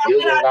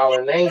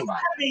multi-billion-dollar name by I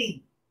now.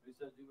 mean,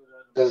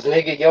 Cause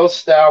nigga, your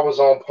style was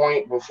on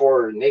point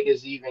before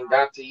niggas even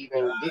got to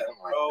even getting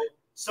like bro.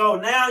 So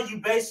now you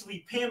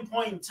basically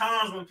pinpointing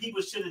times when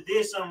people should have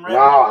did something that. right.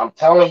 Nah, I'm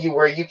telling you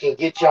where you can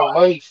get your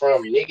money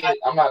from, nigga.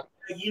 I'm not.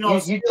 You know,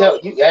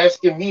 You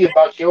asking me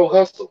about your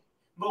hustle.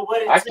 but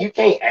what it You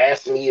can't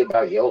ask me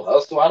about your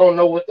hustle. I don't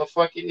know what the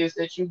fuck it is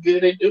that you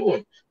good at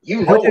doing.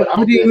 You know what What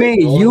I'm do you good at mean?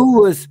 doing. You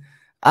was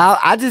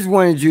I just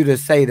wanted you to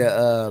say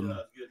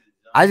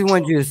I just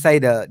wanted you to say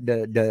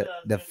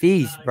the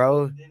feast,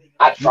 bro.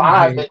 I You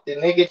tried, make but the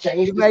nigga you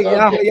changed the make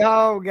subject.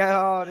 y'all got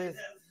all this.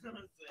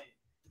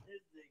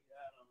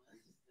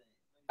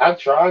 I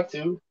tried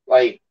to.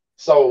 Like,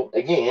 so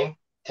again,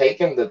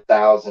 taking the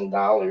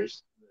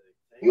 $1,000,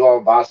 you all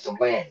buy some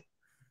land.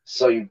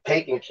 So you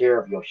taking care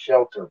of your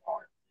shelter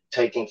part,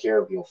 taking care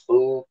of your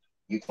food.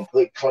 You can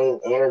put clean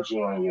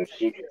energy on your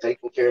shit. You're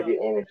taking care of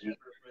your energy.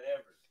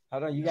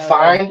 Hold on, you gotta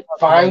let me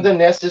Find the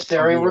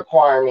necessary yeah.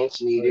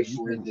 requirements needed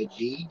for the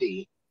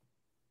GED,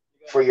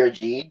 for your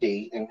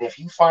GED, and if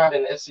you find the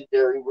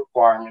necessary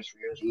requirements for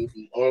your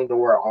GED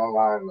and/or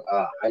online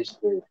high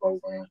school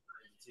program,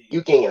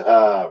 you can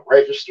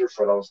register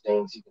for those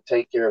things. You can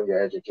take care of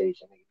your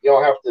education. You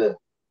don't have to.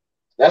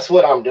 That's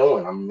what I'm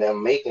doing. I'm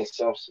making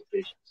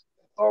self-sufficiency.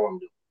 That's all I'm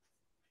doing.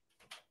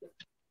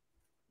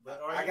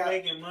 But are you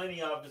making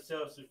money off the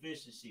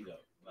self-sufficiency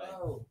though? Like,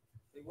 No,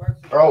 it works.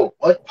 Bro,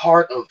 what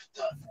part of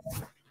the?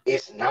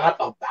 It's not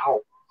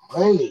about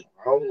money,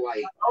 bro.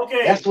 Like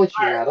okay, that's what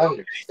you're right. not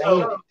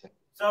understanding.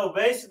 So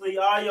basically,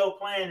 all your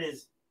plan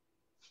is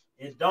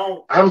it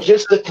don't. I'm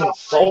just a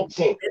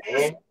consultant,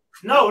 man.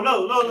 No.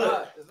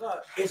 Look, It's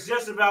not. it's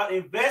just about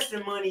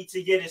investing money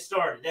to get it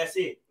started. That's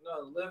it.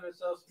 No, living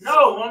self.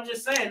 No, I'm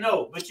just saying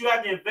no. But you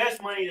have to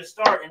invest money to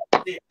start, and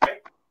that's it,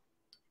 right?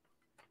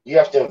 You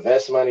have to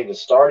invest money to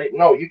start it.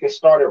 No, you can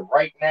start it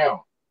right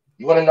now.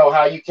 You want to know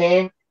how you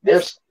can?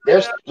 Listen.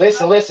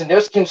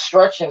 There's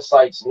construction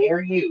sites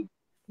near you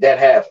that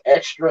have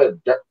extra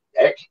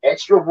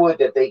wood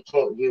that they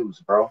can't use,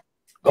 bro.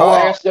 Go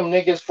ask them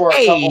niggas for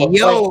a couple of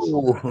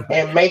planks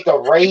and make a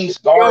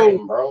raised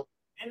garden, bro.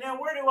 And then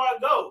where do I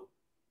go?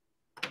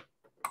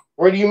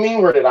 Where do you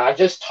mean where did I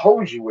just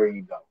told you where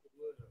you go?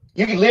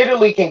 You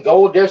literally can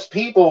go. There's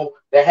people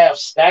that have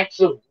stacks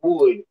of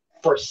wood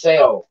for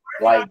sale.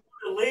 Like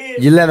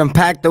you let them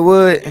pack the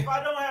wood. If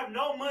I don't have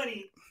no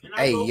money and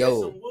I go get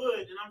some wood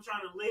and I'm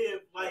trying to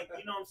live, like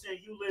you know what I'm saying,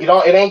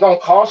 it ain't gonna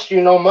cost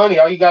you no money.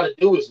 All you gotta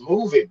do is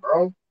move it,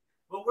 bro.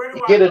 But where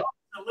do I go to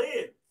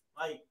live?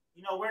 Like,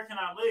 you know, where can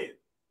I live?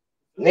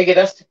 Nigga,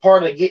 that's the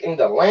part of getting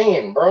the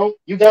land, bro.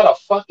 You got a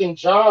fucking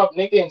job,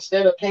 nigga.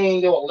 Instead of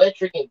paying your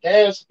electric and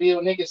gas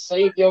bill, nigga,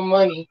 save your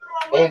money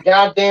and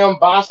goddamn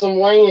buy some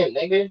land,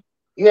 nigga.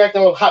 You have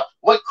to.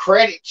 What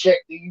credit check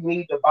do you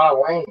need to buy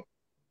land?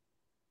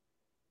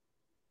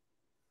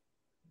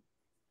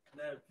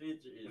 That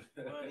picture is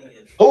funny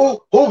as Who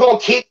gonna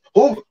kick?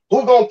 Who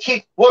gonna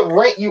kick? What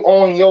rent you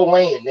on your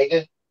land,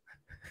 nigga?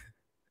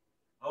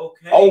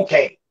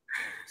 Okay.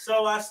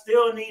 So I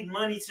still need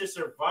money to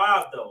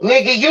survive, though.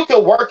 Nigga, you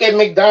can work at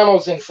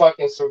McDonald's and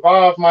fucking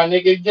survive, my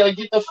nigga.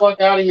 Get the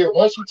fuck out of here.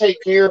 Once you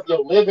take care of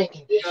your living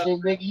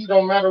conditions, nigga, you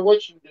don't matter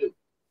what you do.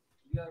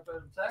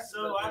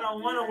 So I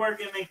don't want to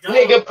work at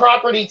McDonald's. Nigga,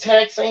 property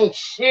tax ain't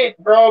shit,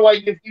 bro.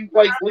 Like if you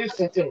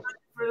listen to me.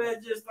 For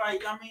that, just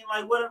like I mean,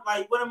 what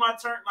am I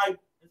turn like?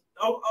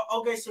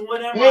 Okay, so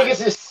what am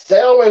Niggas is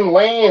selling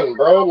land,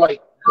 bro.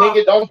 Like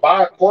nigga, don't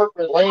buy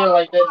corporate land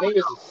like that. Niggas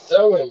is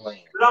selling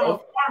land. But I'm a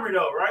farmer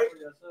though, right?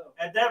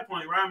 At that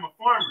point, right? I'm a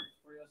farmer.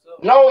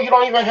 No, you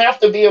don't even have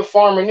to be a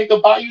farmer,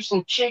 nigga. Buy you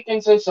some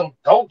chickens and some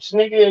goats,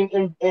 nigga,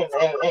 and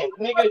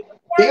nigga,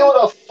 build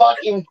a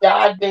fucking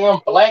goddamn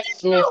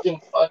blacksmith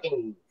and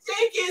fucking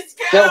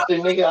shelter,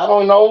 nigga. I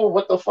don't know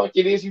what the fuck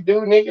it is you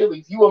do, nigga.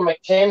 If you a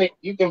mechanic,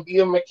 you can be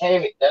a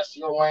mechanic. That's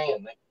your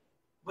land, nigga.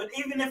 But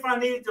even if I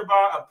needed to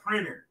buy a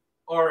printer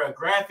or a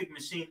graphic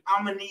machine,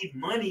 I'm gonna need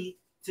money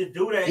to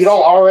do that. You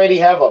don't already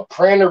have a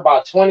printer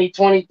by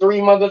 2023,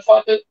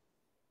 motherfucker?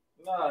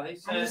 No, I'm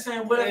just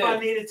saying, what if I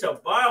needed to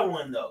buy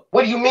one though?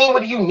 What do you mean?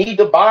 What do you need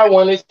to buy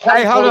one? It's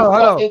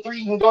 2023.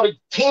 You can go to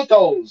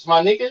Kinko's,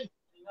 my nigga.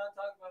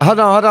 Hold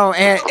on.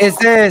 And it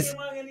says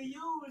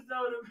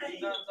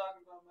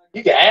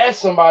you can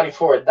ask somebody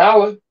for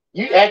 $1.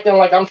 You acting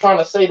like I'm trying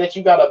to say that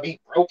you gotta be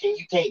broken.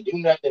 You can't do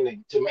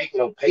nothing to make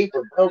no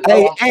paper, bro. No,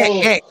 Hey, I'm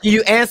saying can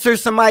you answer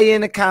somebody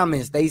in the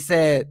comments? They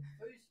said,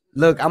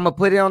 "Look, I'm gonna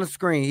put it on the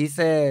screen." He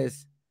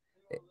says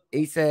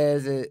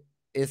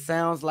it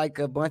sounds like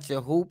a bunch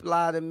of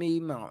hoopla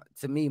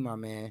to me, my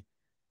man.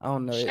 I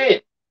don't know it.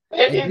 shit.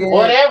 And then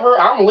Whatever.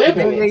 I'm and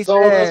living then it. they So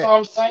that's said what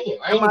I'm saying.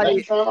 I somebody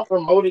ain't trying to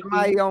promote it to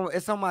somebody you. on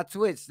it's on my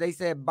Twitch. They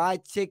said buy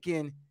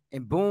chicken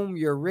and boom,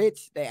 you're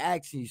rich. They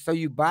ask you. So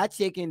you buy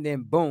chicken,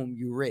 then boom,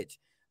 you rich.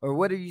 Or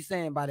what are you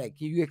saying by that?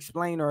 Can you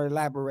explain or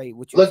elaborate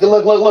what you Look, said?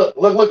 look, look,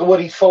 look at what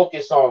he's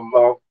focused on,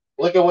 bro.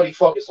 Look at what he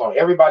focused on.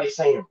 Everybody's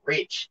saying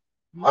rich,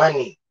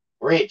 money,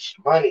 rich,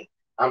 money.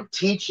 I'm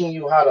teaching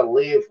you how to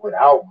live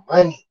without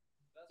money.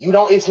 You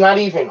don't, it's not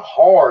even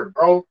hard,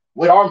 bro.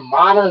 With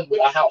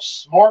how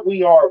smart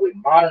we are with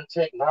modern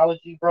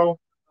technology, bro,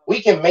 we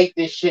can make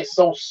this shit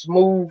so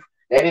smooth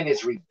that it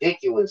is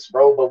ridiculous,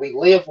 bro. But we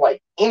live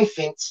like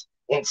infants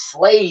and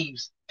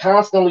slaves,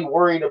 constantly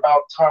worried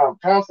about time,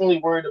 constantly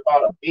worried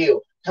about a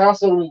bill,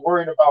 constantly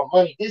worried about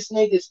money. This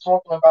nigga is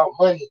talking about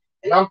money,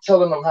 and I'm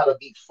telling them how to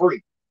be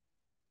free.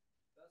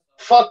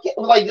 Fuck it.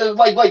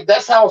 Like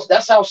that's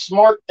how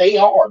smart they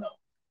are though.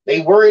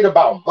 They worried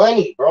about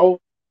money, bro.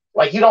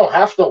 Like you don't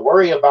have to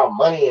worry about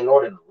money in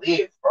order to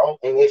live, bro.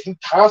 And if you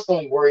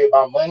constantly worry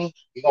about money,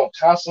 you're gonna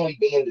constantly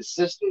be in the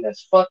system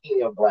that's fucking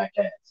your black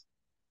ass.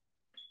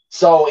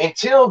 So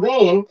until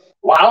then,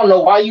 well, I don't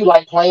know why you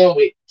like playing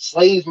with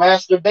slave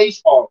master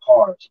baseball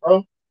cards,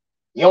 bro.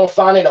 You don't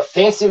find it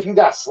offensive? You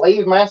got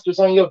slave masters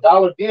on your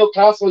dollar bill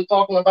constantly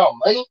talking about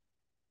money?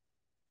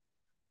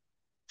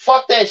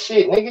 Fuck that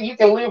shit, nigga. You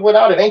can live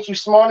without it. Ain't you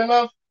smart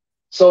enough?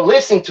 So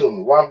listen to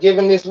me while I'm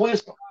giving this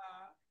wisdom.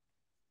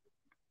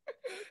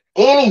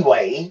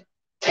 Anyway,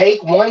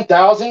 take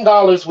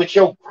 $1,000 with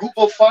your group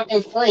of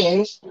fucking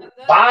friends,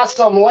 buy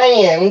some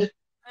land,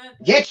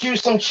 get you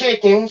some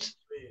chickens,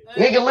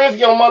 nigga, live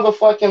your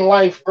motherfucking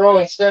life, bro,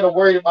 instead of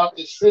worried about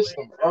this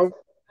system, bro.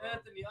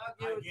 Anthony,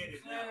 I get what you're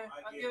saying.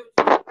 I get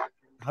what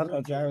you're Hold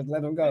on, Travis,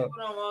 let him go. People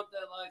don't want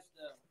that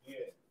lifestyle. Yeah,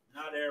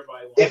 not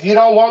everybody wants If you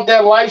don't want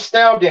that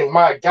lifestyle, then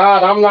my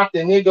God, I'm not the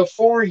nigga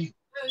for you.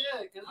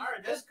 Yeah, because all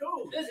right, that's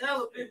cool. there's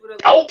hella people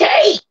that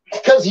Okay,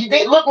 because you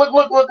did look.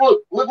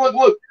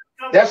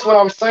 That's what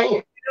I'm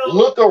saying.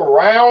 Look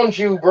around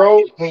you,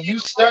 bro. When you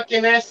stuck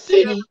in that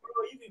city,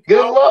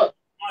 good luck.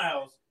 My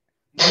house.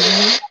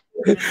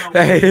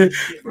 Hey,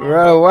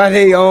 bro, why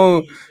they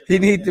on? He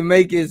need to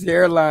make his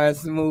hairline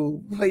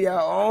smooth. What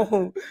y'all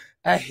on?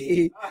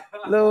 Hey,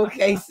 little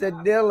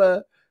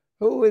quesadilla.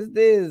 Who is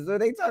this? Are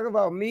they talking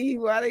about me?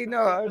 Why they know?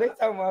 Are they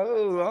talking about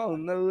who? I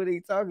don't know who they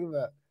talking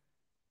about.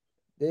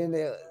 Then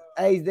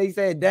they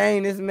said,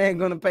 "Dang, this man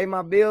gonna pay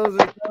my bills or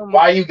something."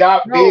 Why you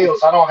got No,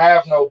 bills? I don't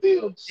have no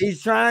bills.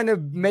 he's trying to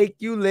make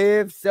you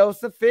live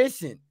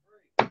self-sufficient.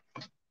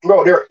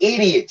 Bro, they're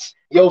idiots.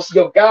 Your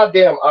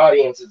goddamn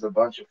audience is a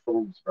bunch of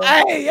fools, bro.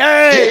 Hey!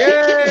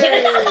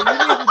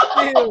 You need to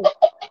chill.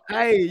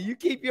 Hey, you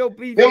keep your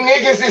beef Them with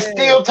niggas your is man.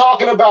 still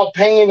talking about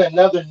paying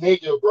another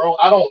nigga, bro.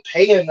 I don't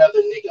pay another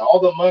nigga. All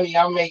the money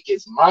I make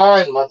is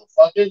mine,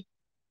 motherfucker.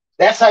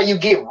 That's how you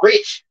get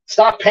rich.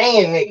 Stop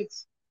paying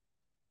niggas.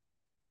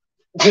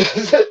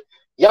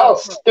 Y'all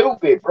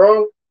stupid,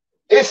 bro.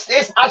 It's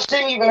I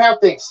shouldn't even have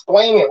to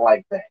explain it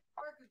like that.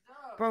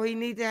 Bro, he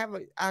need to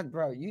have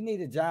bro, you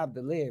need a job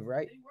to live,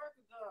 right?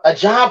 A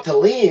job to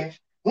live,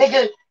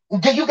 nigga.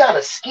 Do you got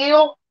a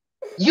skill?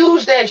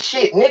 Use that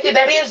shit, nigga.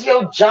 That is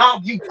your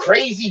job, you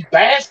crazy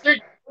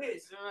bastard. With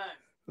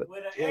an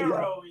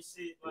arrow and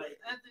shit, like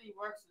Anthony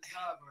works a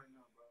job right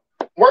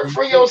now, bro. Work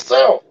for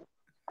yourself.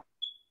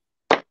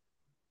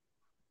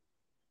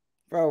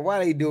 Bro, why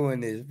they doing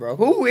this, bro?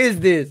 Who is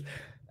this?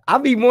 I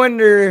be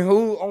wondering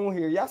who on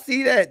here. Y'all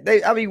see that?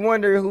 I be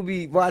wondering who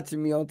be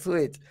watching me on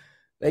Twitch.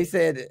 They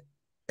said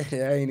I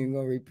ain't even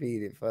gonna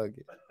repeat it. Fuck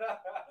it.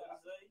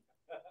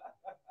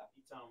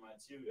 you talking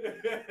about you.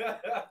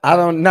 I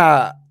don't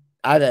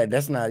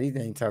that's not he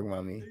ain't talking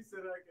about me.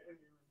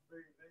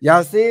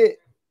 Y'all see it?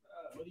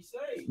 What'd he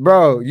say?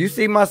 Bro, you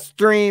see my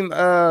stream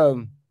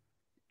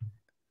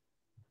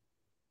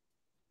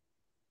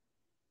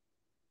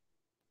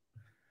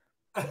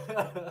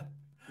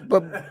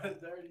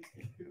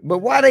but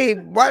why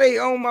they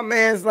own my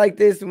man's like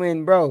this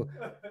when, bro?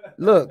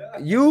 Look,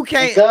 you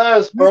can't.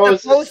 Because, bro, You're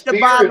it's the supposed to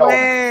buy spirit on them.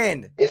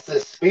 land. It's the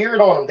spirit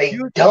on them. They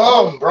You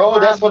dumb, bro. buy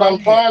That's what I'm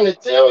land. trying to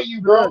tell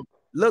you, bro.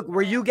 Look,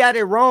 where you got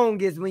it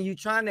wrong is when you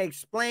trying to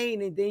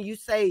explain and then you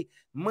say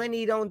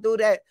money don't do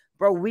that.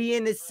 Bro, we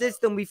in the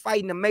system, we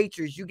fighting the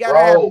matrix. You gotta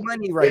have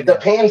money right It now.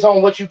 depends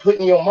on what you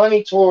putting your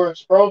money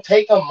towards, bro.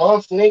 Take a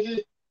month, nigga.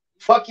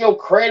 Fuck your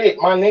credit,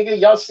 my nigga.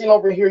 Y'all sitting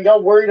over here,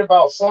 y'all worried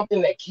about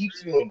something that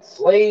keeps you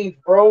enslaved,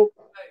 bro.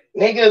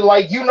 Nigga,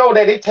 like you know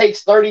that it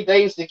takes 30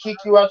 days to kick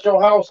you out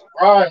your house.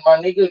 Grind, my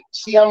nigga.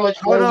 See how much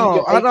money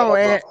you can make in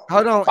a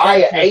month. Buy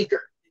an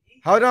acre.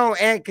 Hold on,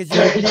 Ant, because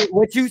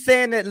what you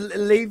saying that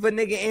leave a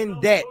nigga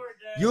in debt.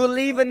 You'll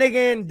leave a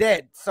nigga in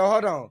debt. So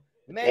hold on.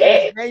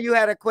 Man, you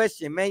had a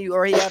question, man. You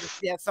had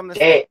something to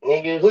say.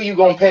 Nigga. Who you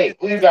gonna pay?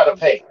 Who you gotta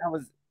pay?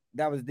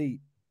 That was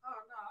deep.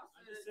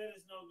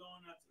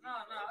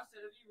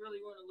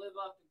 really want to live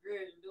off the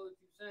grid and do what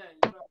you're saying,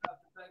 you don't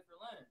have to pay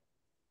for land.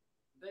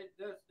 There's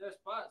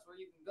spots where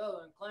you can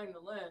go and claim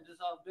the land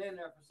just off being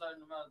there for a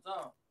certain amount of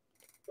time.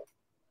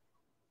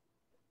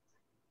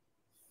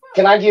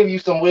 Can I give you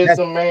some That's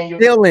wisdom, Manuel?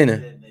 still in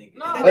it.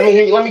 No,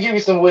 Let me give you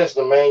some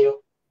wisdom,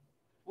 Manuel.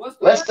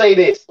 Let's say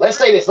this. No. I'm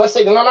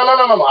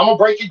gonna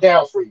break it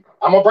down for you.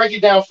 I'm gonna break it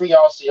down for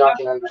y'all so y'all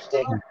can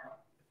understand.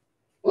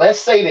 Let's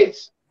say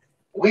this.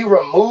 We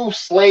remove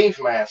slave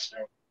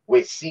master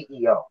with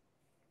CEO.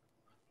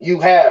 You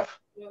have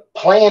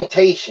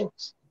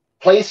plantations,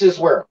 places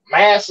where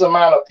mass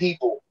amount of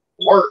people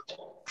worked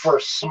for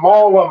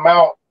small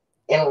amount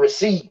and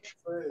receive.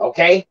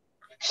 Okay,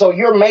 so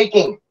you're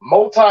making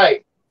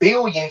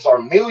multi-billions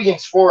or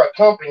millions for a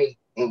company,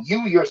 and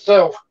you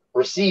yourself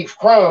receive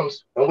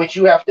crumbs in which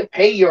you have to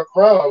pay your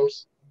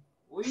crumbs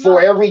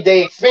for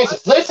everyday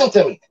expenses. Listen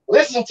to me,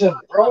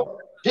 bro.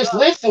 Just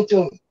listen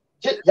to me.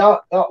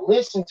 Y'all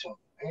listen to me,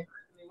 man.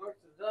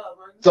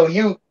 So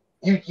you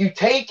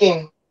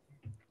taking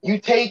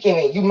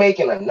and you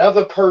making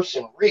another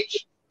person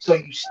rich. So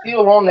you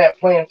still on that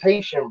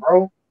plantation,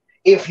 bro.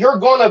 If you're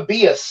gonna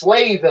be a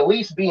slave, at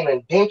least be an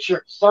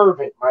indentured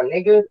servant, my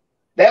nigga.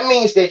 That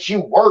means that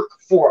you work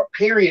for a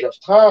period of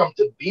time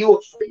to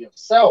build for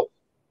yourself.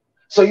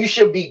 So you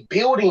should be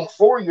building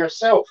for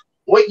yourself.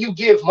 What you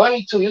give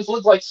money to, this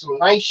looks like some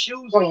nice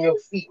shoes on your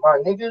feet,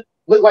 my nigga.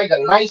 Look like a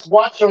nice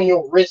watch on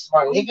your wrist,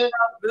 my nigga.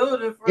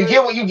 You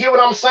get what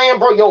I'm saying,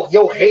 bro?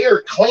 Your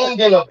hair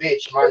cleaned in a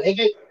bitch, my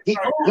nigga.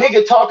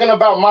 Nigga talking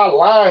about my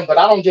line, but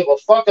I don't give a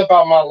fuck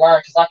about my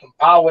line because I can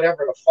buy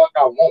whatever the fuck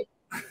I want.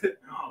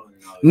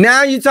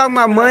 Now you talking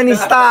about money?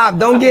 Stop!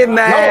 Don't get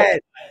mad.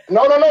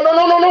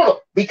 No.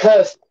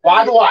 Because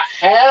why do I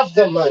have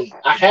the money?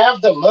 I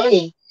have the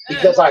money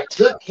because I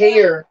took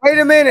care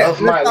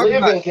of my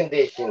living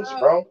conditions,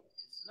 bro.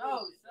 No,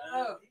 shut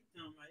up.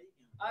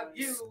 I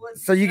get what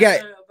so you got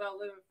about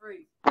living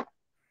free.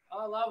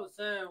 All I was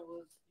saying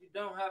was you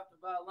don't have to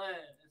buy land.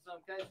 In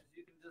some cases,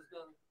 you can just go.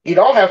 You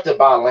don't have to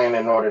buy land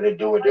in order to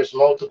do it. There's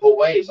multiple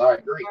ways. I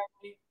agree.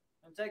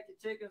 And take your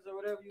chickens or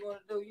whatever you want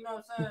to do. You know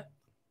what I'm saying?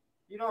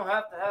 You don't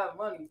have to have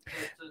money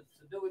to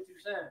do what you're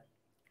saying.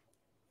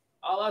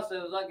 All I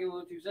said was I get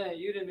what you're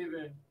saying.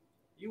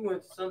 You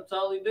went to something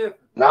totally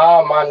different.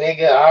 Nah, my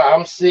nigga,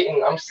 I'm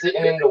sitting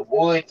in the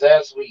woods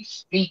as we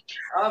speak.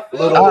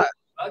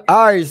 All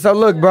right, so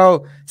look,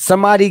 bro.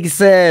 Somebody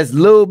says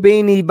Lil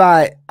Beanie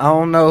by I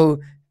don't know,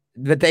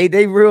 but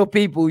they real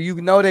people.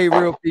 You know they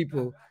real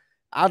people.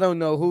 I don't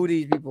know who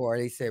these people are.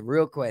 They said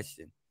real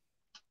question.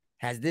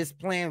 Has this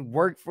plan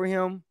worked for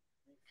him?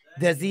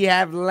 Does he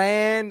have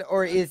land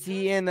or is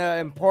he in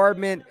an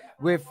apartment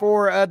with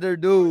 4 other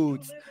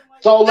dudes?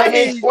 So let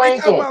me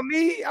explain to him. About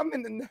me? I'm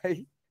in the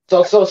night.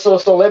 So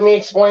let me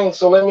explain.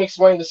 So let me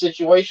explain the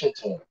situation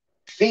to him.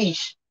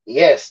 Feesh,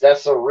 yes,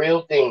 that's a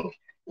real thing.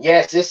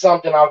 Yes, it's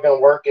something I've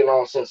been working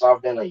on since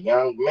I've been a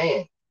young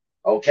man.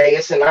 Okay,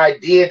 it's an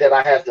idea that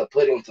I had to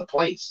put into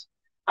place.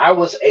 I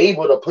was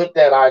able to put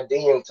that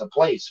idea into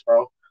place,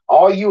 bro.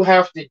 All you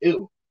have to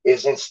do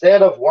is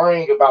instead of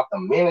worrying about the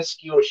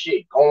minuscule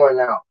shit going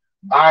out,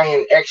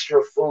 buying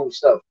extra food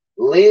stuff,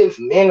 live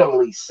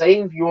minimally,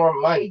 save your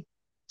money.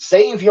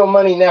 Save your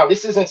money now.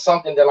 This isn't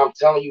something that I'm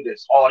telling you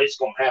that's it's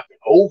gonna happen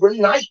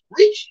overnight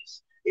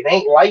riches. It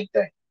ain't like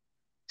that.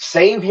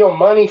 Save your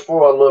money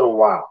for a little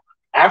while.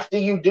 After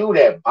you do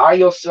that, buy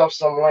yourself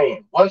some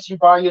land. Once you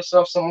buy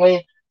yourself some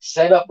land,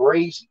 set up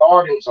raised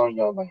gardens on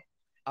your land.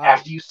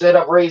 After you set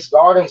up raised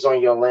gardens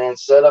on your land,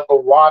 set up a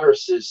water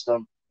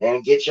system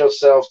and get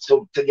yourself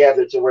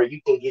together to where you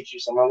can get you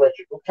some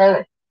electrical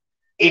current.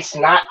 It's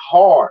not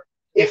hard.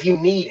 If you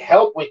need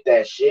help with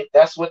that shit,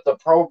 that's what the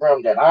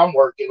program that I'm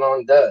working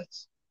on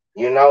does.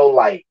 You know,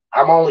 like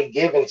I'm only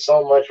giving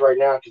so much right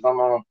now because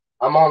I'm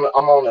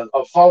on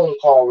a phone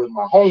call with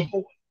my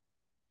homeboy.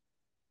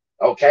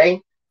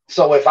 Okay,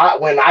 so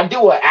when I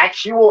do an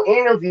actual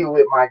interview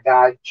with my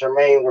guy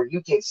Jermaine, where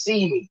you can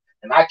see me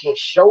and I can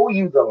show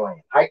you the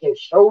land, I can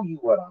show you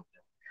what I'm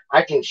doing,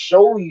 I can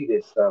show you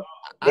this stuff.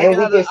 Then we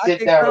can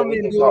sit down and we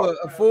can do talk.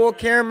 a full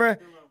camera.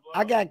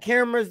 I got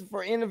cameras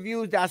for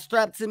interviews that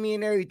strapped to me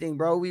and everything,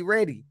 bro. We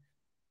ready.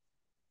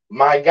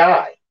 My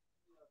guy,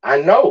 I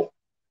know.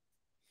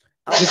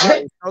 All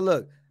right, so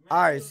look.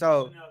 All right,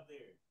 so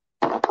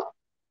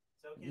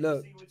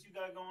look. See what you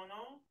got going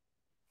on?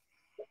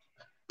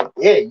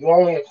 Yeah, you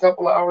only a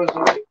couple hours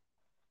away.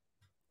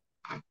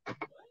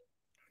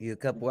 You a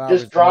couple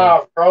hours. Just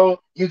drive, bro.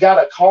 You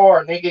got a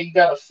car, nigga. You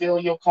gotta fill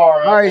your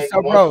car up. All right, nigga.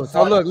 so bro,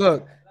 so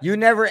look. You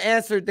never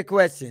answered the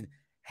question.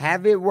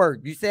 Have it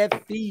worked? You said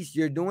Feesh.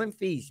 You're doing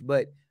Feesh,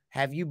 but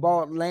have you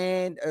bought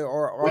land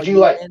or would you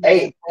like?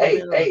 Hey.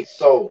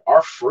 So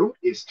our fruit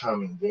is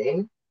coming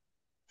in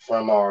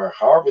from our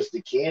harvest.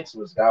 The kids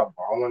was out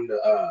growing the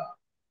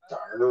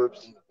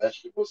herbs and the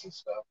vegetables and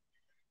stuff,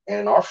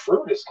 and our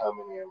fruit is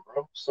coming in,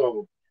 bro.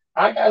 So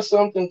I got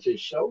something to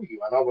show you,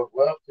 and I would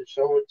love to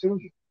show it to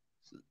you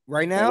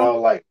right now. You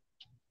know, like,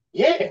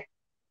 yeah.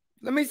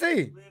 Let me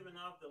see.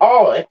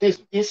 Oh,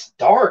 it's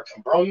dark,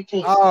 bro. You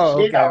can't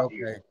see shit out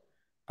here.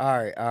 All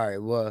right.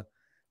 Well,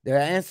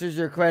 That answers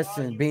your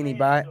question, Beanie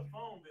Bot.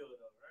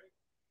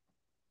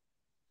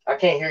 I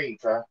can't hear you,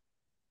 Ty. I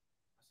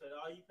said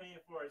all you paying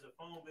for is a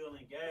phone bill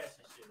and gas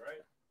and shit,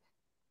 right?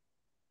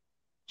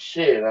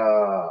 Shit,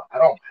 I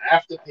don't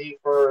have to pay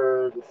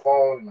for the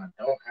phone, and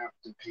I don't have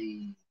to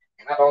pay,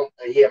 and I don't.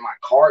 Yeah, my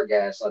car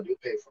gas. I do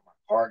pay for my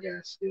car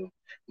gas still,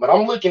 but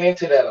I'm looking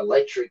into that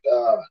electric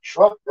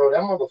truck, bro.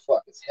 That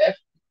motherfucker's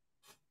hefty.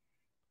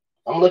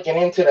 I'm looking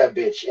into that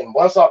bitch, and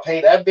once I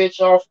pay that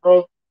bitch off,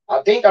 bro,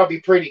 I think I'll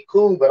be pretty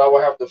cool. But I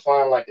will have to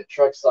find like a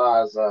truck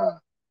size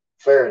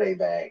Faraday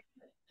bag,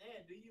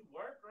 Man, do you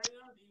work right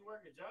now? Do you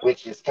work a job?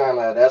 which is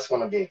that's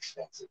gonna be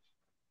expensive.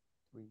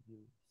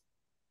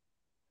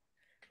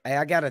 Hey,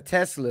 I got a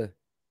Tesla. Do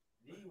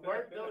you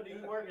work though? Do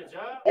you work a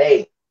job?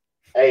 Hey,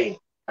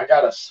 I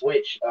gotta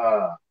switch.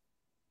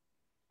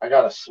 I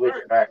gotta switch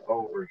back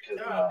over because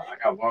I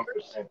got 1%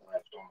 left on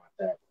my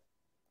tablet,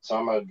 so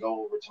I'm gonna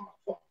go over to my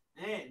phone.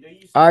 Man, do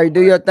you All right,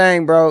 do your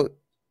thing, bro.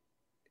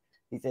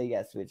 He said you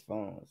got to switch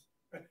phones.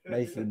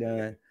 Basically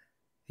done.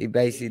 He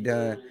basically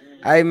done.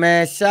 Hey,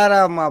 man, shout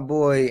out my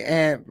boy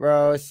Ant,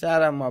 bro.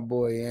 Shout out my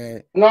boy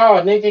Ant.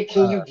 No, nigga,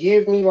 can you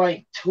give me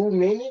like 2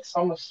 minutes?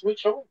 I'm gonna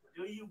switch over.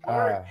 Do you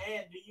work?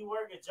 And do you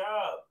work a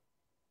job?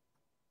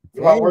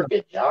 Do I work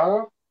a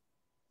job?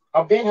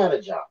 I've been had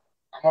a job.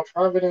 I'm a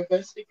private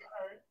investigator.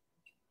 All right,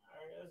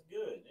 that's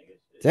good, nigga.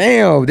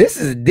 Damn, this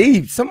is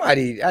deep.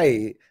 Somebody,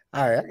 hey,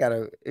 all right,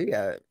 you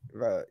gotta,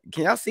 bro.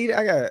 Can y'all see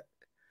that?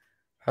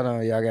 Hold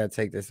on, y'all gotta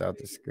take this off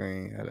the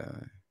screen. Hold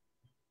on.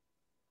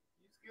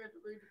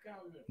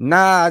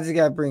 Nah, I just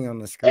gotta bring it on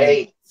the screen.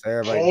 Hey, so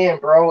everybody can,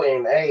 bro,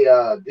 and hey,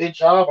 good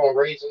job on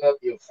raising up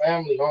your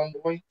family,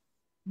 homeboy.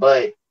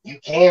 But you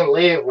can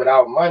live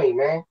without money,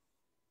 man.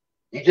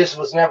 You just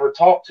was never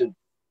taught to.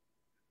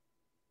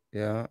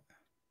 Yeah.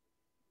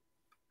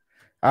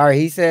 All right,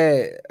 he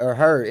said, or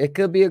her, it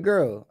could be a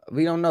girl.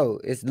 We don't know.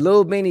 It's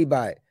Lil Beanie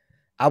Bot.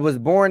 I was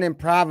born in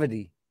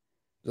poverty,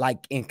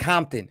 like in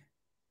Compton.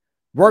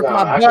 Worked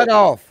my butt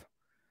off.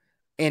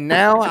 And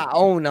now I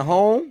own a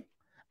home.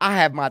 I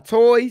have my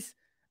toys.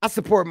 I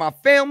support my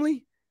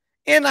family.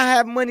 And I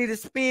have money to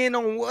spend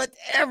on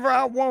whatever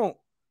I want.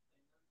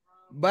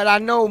 But I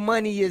know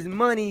money is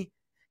money,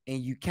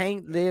 and you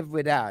can't live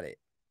without it.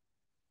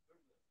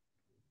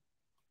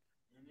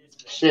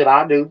 Shit,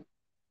 I do.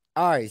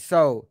 All right,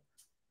 so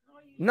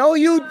no,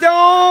 you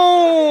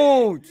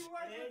don't.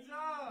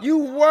 You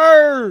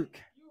work.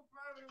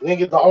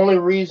 Nigga, the only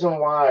reason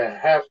why I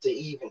have to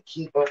even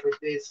keep up with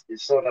this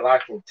is so that I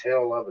can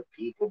tell other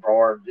people, bro.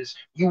 Or just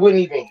you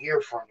wouldn't even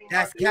hear from me.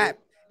 That's cap.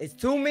 It's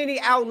too many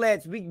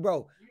outlets,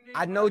 bro.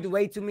 I know the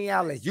way too many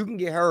outlets. You can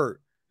get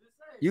hurt.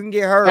 You can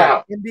get hurt.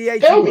 Now,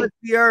 MBH, tell you me. must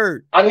be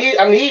hurt. I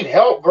need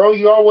help, bro.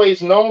 You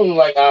always known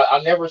like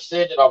I never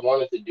said that I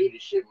wanted to do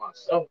this shit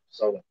myself.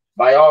 So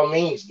by all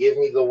means, give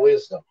me the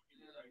wisdom.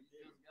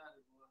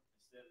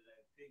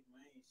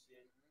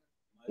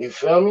 You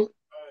feel me?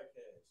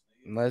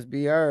 Must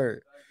be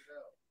heard.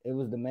 It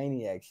was the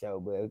Maniac show,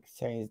 but it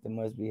changed to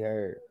Must Be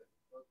Heard.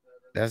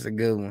 That's a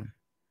good one.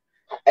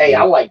 Hey,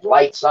 I like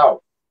Lights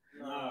Out.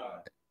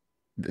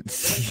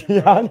 Lights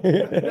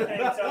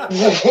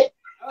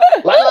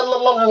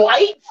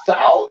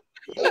Out.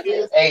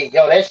 Hey,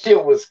 yo, that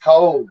shit was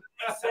cold.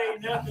 You say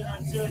nothing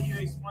until you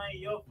explain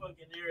your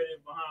fucking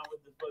narrative behind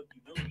what the fuck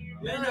you doing.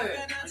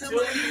 Until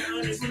you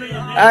understand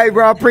that, hey,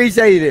 bro, I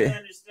appreciate it.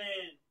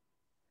 Understand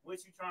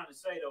what you trying to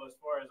say though, as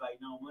far as like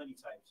no money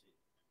type shit.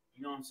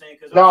 You know what I'm saying?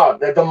 No,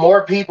 the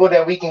more people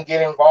that we can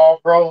get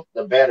involved, bro,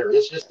 the better.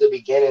 It's just the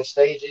beginning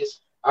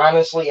stages.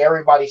 Honestly,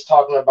 everybody's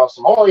talking about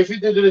some. Oh, if you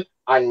did it,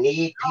 I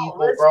need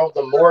people, bro.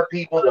 The more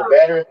people, the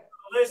better.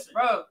 Listen,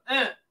 bro.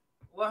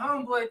 What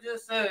homeboy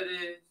just said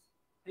is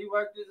he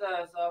worked his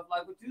ass off.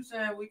 Like what you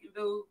saying we can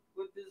do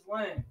with this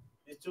land.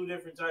 It's two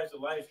different types of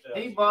lifestyles.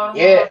 He bought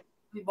him.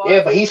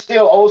 Yeah, but he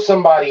still owes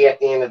somebody at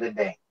the end of the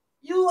day.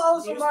 You owe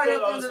somebody at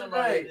the end of the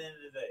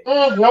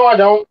day. No, I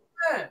don't.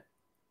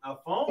 A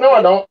phone? No,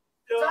 I don't.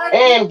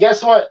 And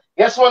guess what?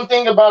 Guess one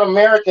thing about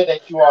America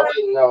that you all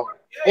didn't know.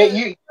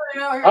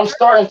 I'm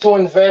starting to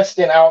invest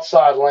in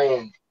outside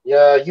land.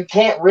 Yeah, you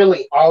can't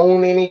really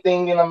own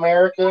anything in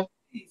America,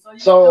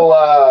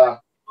 so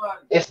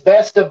it's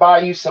best to buy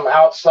you some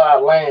outside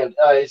land.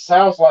 It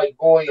sounds like,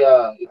 boy,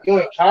 if you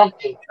in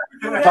Compton,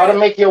 try to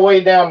make your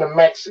way down to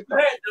Mexico,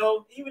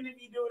 even if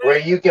you do that, where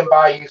you can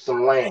buy you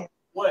some land.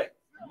 What?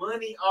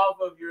 Money off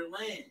of your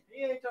land.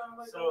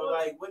 So,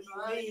 like, what do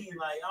you mean?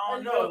 Like, I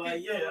don't know.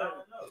 Like, yeah, I don't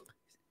know.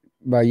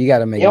 Bro, you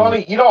gotta make.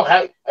 You don't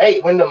have.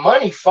 Hey, when the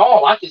money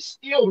fall, I can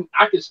still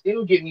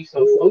get me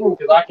some food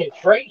because I can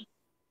trade.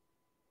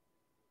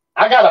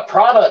 I got a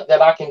product that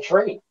I can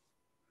trade.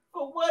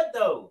 For what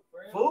though?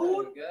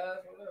 Food.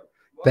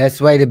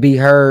 Best way to be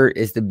heard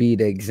is to be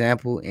the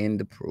example and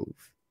the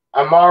proof.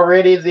 I'm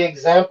already the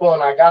example,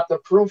 and I got the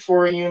proof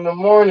for you in the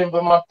morning.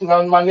 But my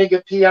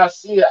nigga P, I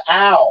see an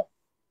owl.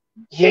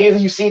 Yeah,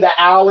 you see the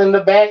owl in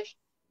the back?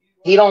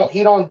 He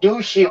don't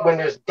do shit when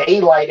there's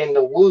daylight in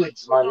the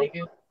woods, my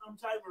nigga.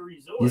 Type of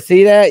resort. You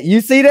see that?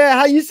 You see that?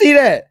 How you see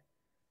that?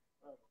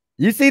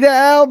 You see the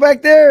owl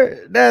back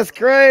there? That's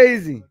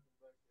crazy.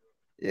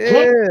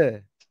 Yeah.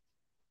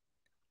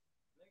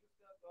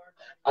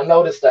 I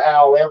noticed the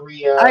owl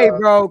Hey,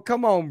 bro,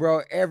 come on,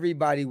 bro.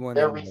 Everybody want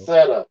to every know.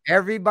 setup.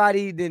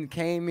 Everybody then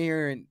came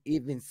here and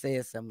even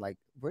said something like,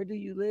 "Where do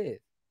you live?"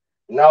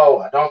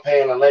 No, I don't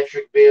pay an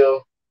electric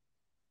bill.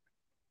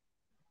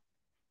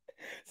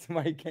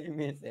 Somebody came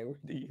in and said, "Where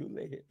do you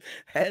live?"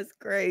 That's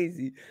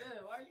crazy.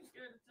 Yeah, why are you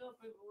scared to tell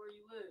people where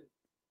you live?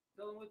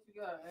 Tell them what you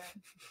got, man.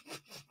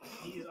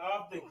 He's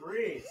off the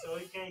grid, so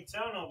he can't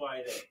tell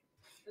nobody that.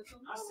 I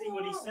see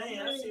what he's saying.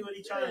 I see what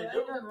he's trying to do.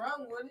 Ain't nothing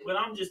wrong with it. But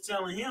I'm just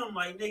telling him,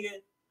 like,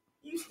 nigga,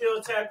 you still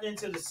tapped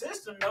into the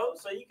system, though,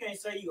 so you can't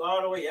say you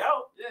all the way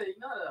out. Yeah, you're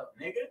not out.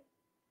 Nigga.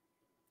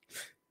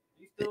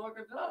 You still work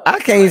a job. I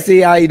can't see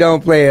how you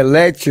don't play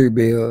electric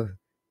bill.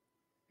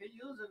 He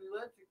using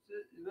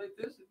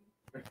electricity.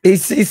 He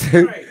sees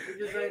Right. He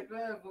just ain't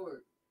paying for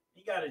it.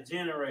 He got a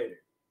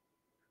generator.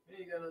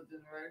 He ain't got no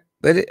generator.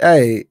 But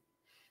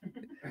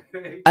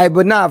hey,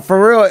 but not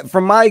for real.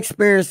 From my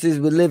experiences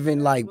with living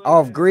like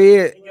off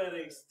grid, He got an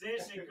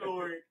extension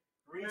cord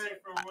reaching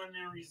from one of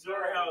them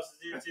resort houses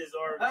into his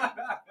RV.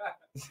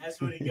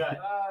 That's what he got.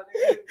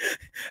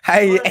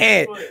 hey,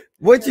 Ant,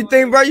 what you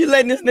think, bro? You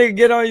letting this nigga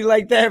get on you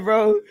like that,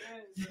 bro?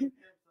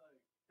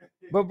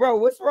 But bro,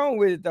 what's wrong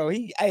with it though?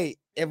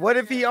 What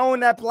if he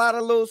owned that plot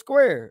of little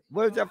square?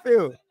 What would y'all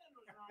feel?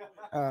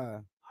 I'm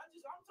talking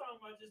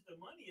about just the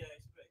money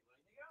aspect. Like,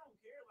 nigga, I don't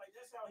care. Like,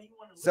 that's how he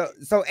want to live.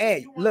 So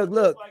Ant,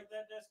 look. Like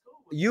that, that's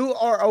cool. You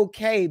are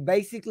okay,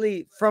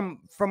 basically, from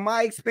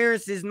my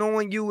experiences,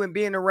 knowing you and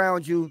being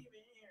around you.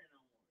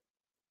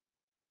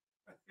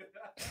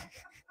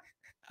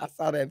 I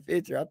saw that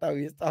picture. I thought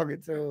he was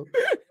talking to him.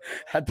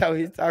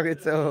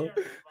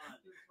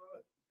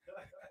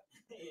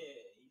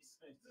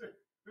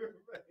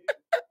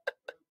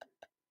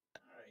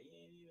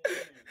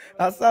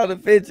 I saw the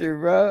picture,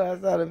 bro.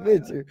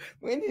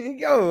 When did he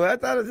go? I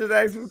thought it was just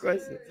asking a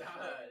question.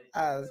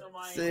 Somebody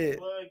Shit.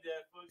 plugged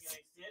that fucking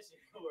extension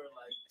cord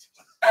like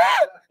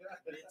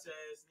bitch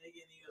ass nigga, and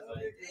he was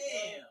like,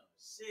 damn,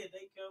 shit,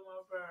 they cut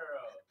my power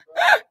off.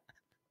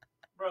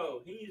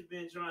 Bro, he's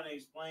been trying to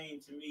explain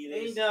to me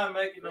this He's not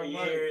making for no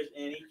money. years,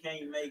 and he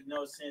can't make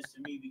no sense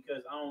to me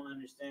because I don't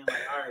understand.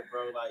 Like, all right,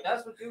 bro, like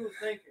That's what you was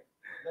thinking,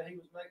 that he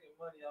was making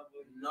money off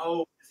of it.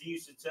 no, he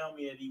used to tell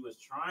me that he was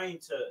trying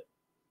to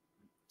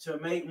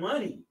make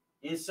money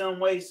in some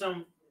way,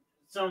 some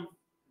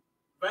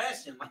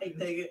fashion, like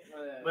nigga.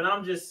 But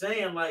I'm just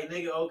saying, like,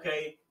 nigga,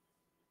 okay.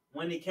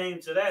 When it came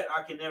to that,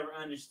 I could never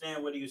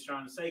understand what he was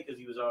trying to say because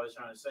he was always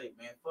trying to say,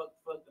 man, fuck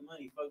the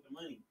money.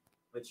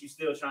 But you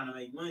still trying to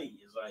make money.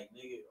 It's like,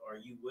 nigga,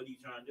 what are you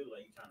trying to do?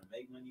 Like, you trying to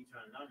make money? You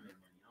trying to not make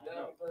money? I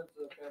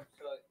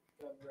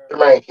don't know.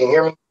 Man, can you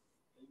hear me?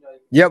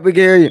 Yep, we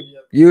can hear you.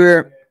 You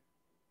hear?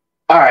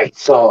 All right,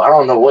 so I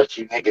don't know what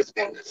you niggas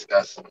been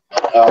discussing.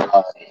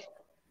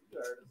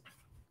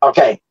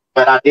 Okay,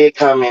 but I did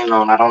come in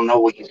on I don't know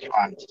what you're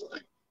trying to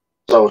say.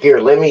 So here,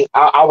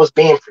 I was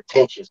being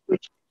pretentious with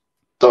you.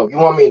 So you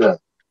want me to,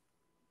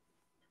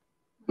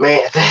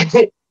 man?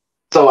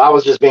 So I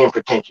was just being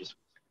pretentious.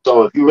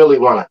 So if you really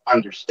want to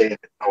understand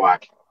it, no, I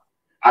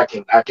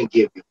can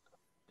give you.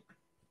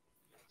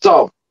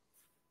 So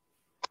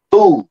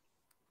food,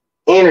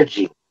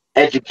 energy,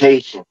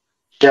 education,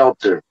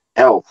 shelter,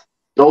 health.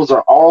 Those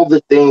are all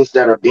the things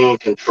that are being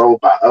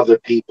controlled by other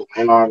people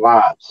in our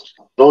lives.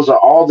 Those are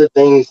all the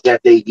things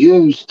that they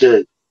use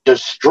to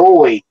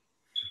destroy,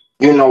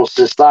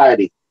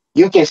 society.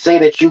 You can say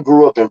that you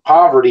grew up in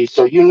poverty,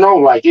 so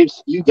like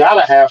you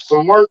gotta have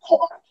some work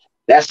hard.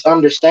 That's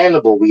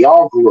understandable. We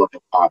all grew up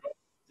in poverty.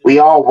 We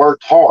all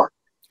worked hard.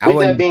 With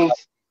that being,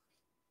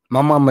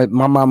 my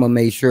mama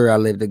made sure I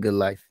lived a good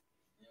life.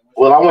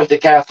 Well, I went to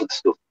Catholic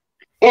school.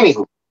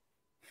 Anywho.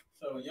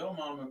 So your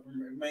mama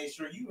made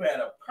sure you had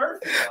a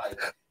perfect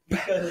life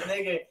because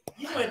nigga,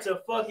 you went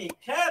to fucking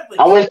Catholic.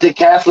 I went to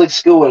Catholic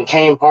school and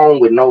came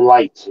home with no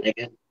lights,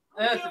 nigga.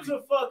 Who gives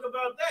a fuck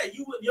about that?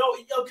 You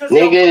cause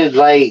nigga,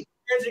 like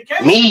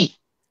education. Me.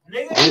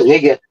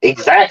 Nigga,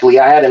 exactly.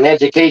 I had an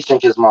education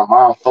because my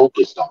mom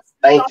focused on it.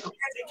 Thank you.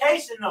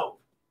 Education though.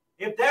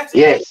 If that's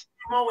yes.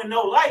 Came on with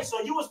no light,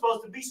 so you were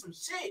supposed to be some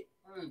shit.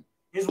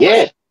 Is what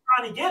yeah.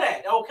 Trying to get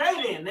at. Okay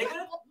then,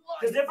 nigga.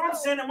 Because if I'm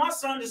sending my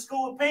son to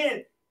school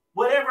paying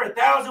whatever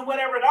 $1,000,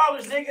 whatever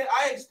dollars, nigga,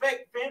 I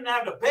expect for him to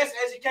have the best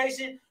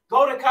education,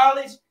 go to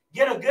college,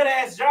 get a good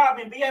ass job,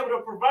 and be able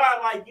to provide,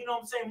 like, you know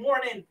what I'm saying, more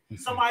than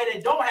somebody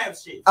that don't have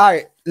shit. All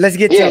right, let's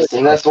get to it.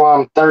 And that's why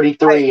I'm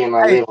 33 and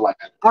I live like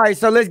that. All right,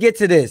 so let's get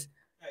to this.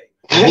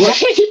 Do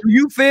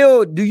you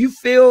feel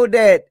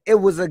that it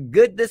was a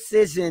good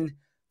decision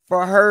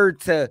for her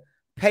to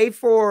pay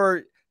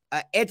for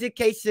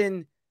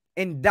education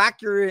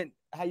indoctrination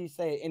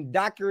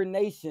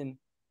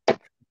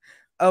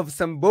of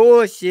some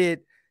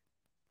bullshit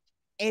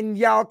and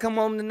y'all come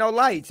home to no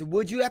lights?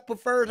 Would you have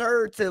preferred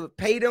her to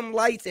pay them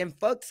lights and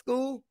fuck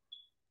school?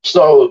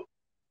 So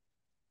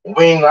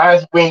when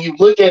you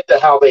look at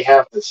how they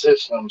have the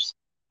systems,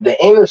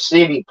 the inner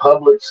city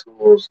public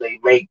schools, they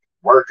make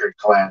worker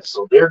class,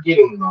 so they're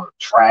getting the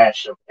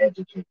trash of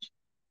education.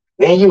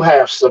 Then you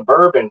have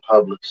suburban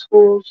public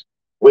schools,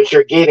 which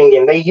you're getting,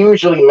 and they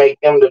usually make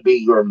them to be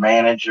your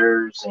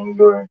managers and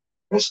your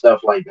and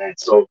stuff like that.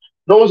 So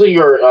those are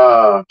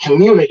your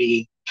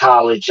community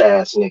college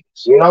ass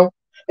niggas, you know?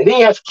 And then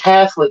you have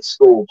Catholic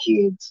school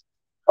kids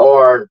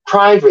or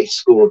private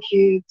school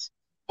kids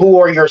who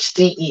are your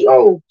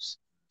CEOs.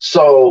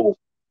 So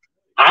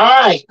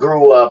I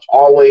grew up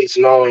always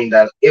knowing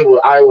that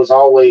I was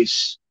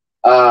always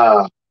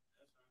uh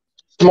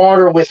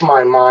smarter with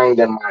my mind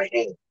than my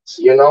hands,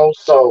 you know?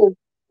 So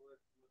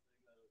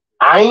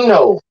I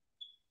know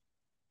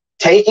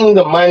taking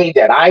the money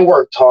that I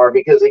worked hard,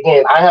 because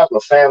again, I have a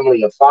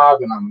family of 5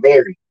 and I'm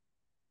married.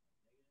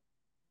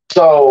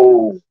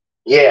 So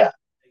yeah,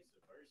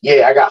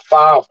 I got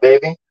 5,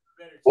 baby.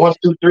 1,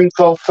 2, 3,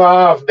 4,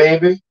 5,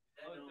 baby.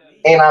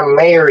 And I'm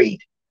married.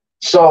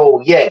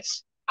 So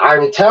yes,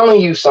 I'm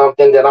telling you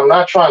something that I'm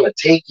not trying to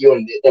take you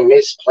and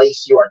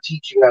misplace you or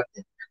teach you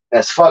nothing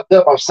that's fucked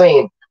up. I'm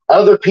saying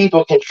other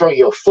people control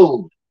your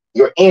food,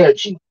 your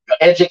energy, your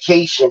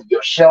education,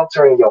 your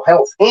shelter, and your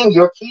health, and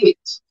your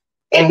kids.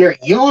 And they're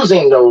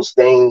using those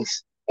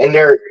things and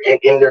they're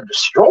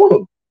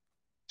destroying.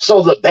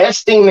 So the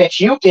best thing that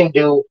you can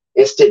do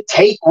is to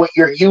take what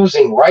you're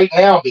using right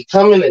now,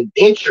 become an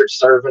indentured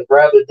servant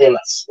rather than a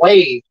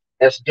slave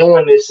that's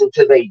doing this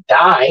until they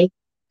die.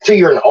 Till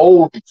you're an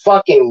old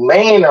fucking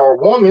man or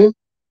woman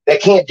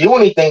that can't do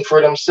anything for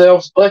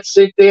themselves but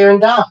sit there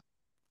and die.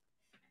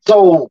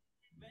 So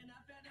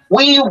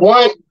we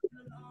want,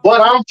 what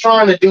I'm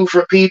trying to do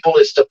for people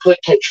is to put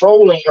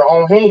control in your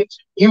own hands.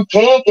 You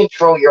can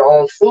control your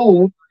own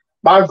food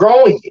by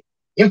growing it.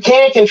 You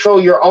can control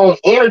your own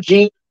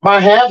energy by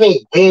having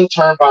wind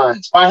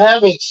turbines, by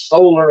having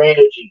solar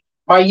energy,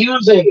 by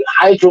using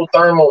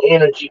hydrothermal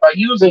energy, by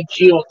using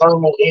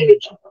geothermal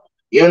energy.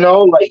 You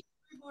know, like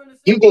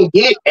you can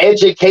get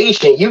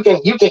education. You can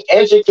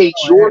educate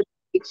your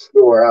kids,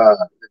 your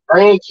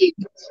grandkids.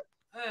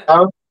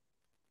 Huh?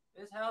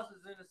 This house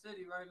is in the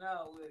city right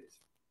now with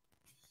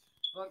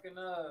fucking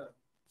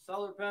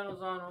solar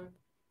panels on them,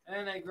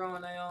 and they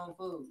growing their own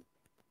food.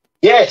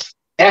 Yes,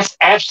 that's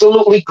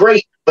absolutely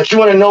great. But you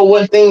want to know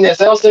one thing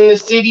that's else in the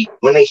city?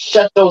 When they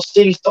shut those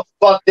cities the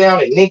fuck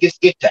down and niggas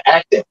get to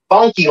acting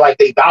funky like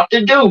they about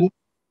to do,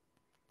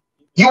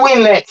 you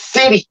in that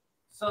city.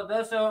 So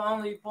that's your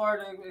only part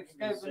of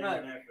escaping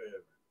that.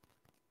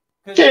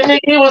 Shit, nigga,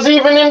 it was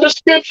even in the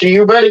scripture.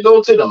 You better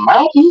go to the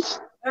mountains.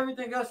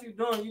 Everything else you're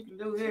doing, you can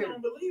do here. You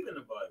don't believe in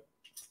the Bible.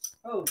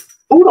 Oh,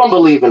 Who don't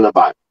believe in the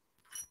Bible?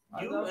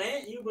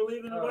 You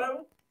believe in the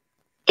Bible?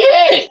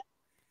 Yeah.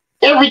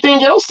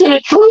 Everything else in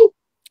it true.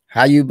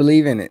 How you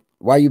believe in it?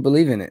 Why you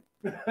believe in it?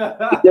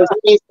 Because I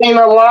ain't seen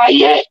a lie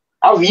yet.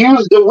 I've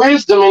used the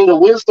wisdom, and the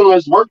wisdom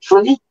has worked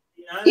for me.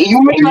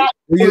 You may not.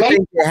 Do you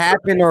think it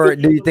happened, or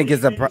do you think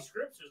it's a?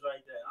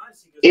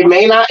 It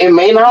may not. It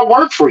may not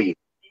work for you.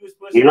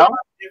 You know.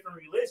 Different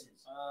religions.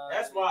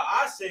 That's why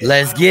I said.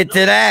 Let's get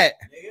to that.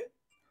 Nigga.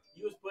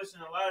 You was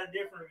pushing a lot of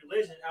different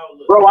religion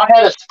outlooks. Bro, I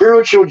had a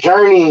spiritual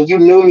journey, and you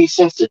knew me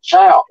since a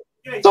child.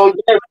 So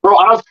yes, bro,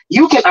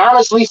 you can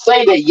honestly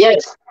say that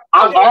yes,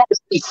 I've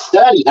honestly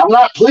studied. I'm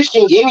not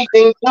pushing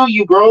anything to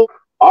you, bro.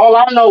 All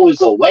I know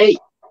is a way.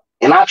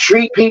 And I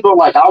treat people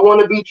like I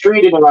want to be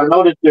treated, and I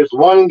know that there's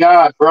one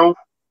God, bro.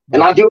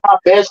 And I do my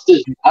best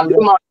to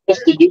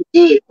do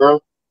good,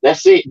 bro.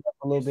 That's it.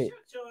 A little bit.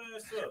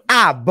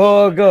 I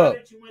bug up.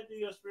 You went through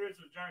your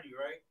spiritual journey,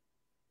 right?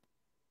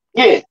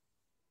 Yeah.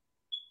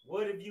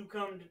 What have you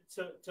come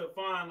to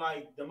find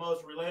like the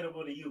most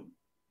relatable to you?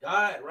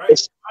 God, right?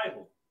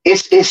 Bible.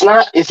 It's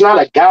not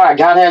a God.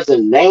 God has a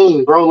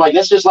name, bro. Like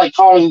that's just like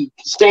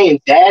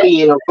saying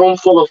daddy in a room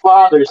full of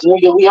fathers,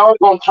 nigga. We all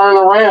gonna turn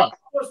around.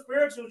 Your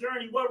spiritual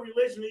journey, what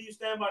religion do you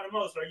stand by the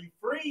most? Are you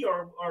free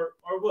or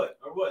what?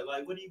 Or what?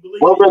 Like what do you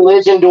believe What in?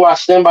 religion do I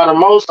stand by the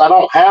most? I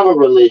don't have a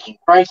religion.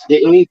 Christ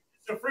didn't either.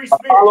 It's a free I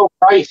spirit. follow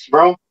Christ,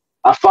 bro.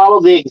 I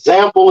follow the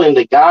example and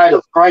the guide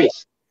of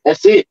Christ.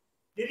 That's it.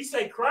 Did he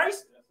say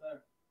Christ?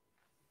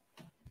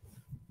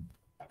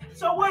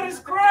 So what is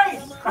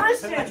Christ?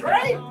 Christians,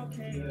 right?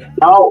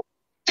 No.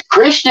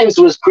 Christians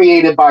was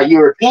created by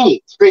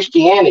Europeans.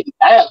 Christianity.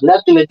 I have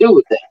nothing to do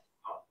with that.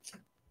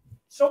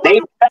 So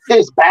They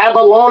practice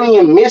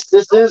Babylonian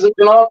mysticism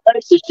and all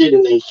types of shit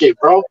in their shit,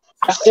 bro.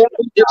 I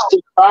simply just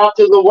subscribe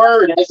to the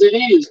word as it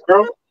is,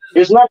 bro.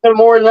 There's nothing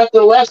more,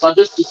 nothing less. I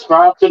just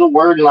subscribe to the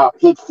word and I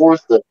put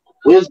forth the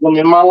wisdom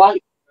in my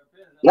life.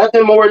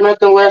 Nothing more,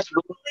 nothing less,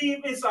 bro. I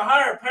believe it's a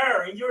higher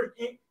power and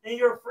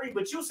you're free,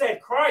 but you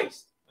said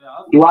Christ.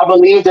 Do I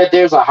believe that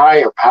there's a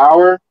higher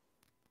power?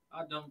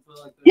 I don't feel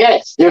like that.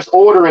 Yes, there's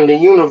order in the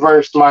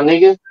universe, my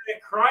nigga. You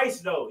said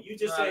Christ, though. You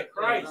just said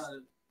Christ.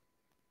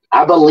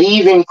 I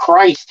believe in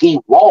Christ. He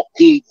walked.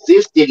 He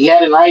existed. He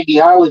had an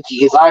ideology.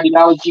 His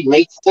ideology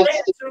makes sense.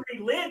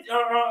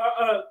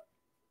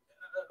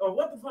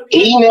 What the fuck?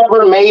 He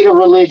never made a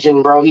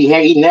religion, bro.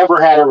 He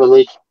never had a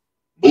religion.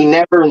 He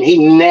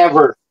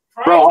never.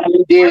 Bro,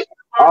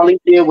 all he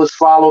did was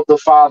follow the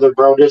Father,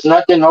 bro. There's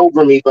nothing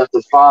over me but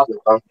the Father,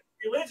 bro.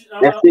 religion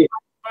That's it.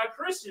 by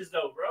Christians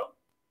though, bro.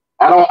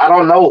 I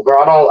don't know,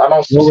 bro. I don't What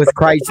was suspect.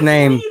 Christ's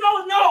name? You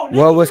don't know. Nigga,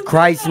 What was you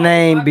Christ's don't know.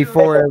 name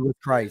before it was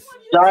Christ?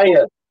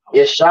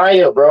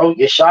 Yeshaya, bro.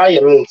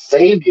 Yeshaya means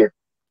savior.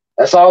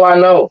 That's all I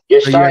know. So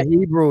you're Yeshaya.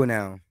 Hebrew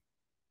now.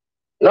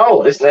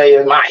 No, this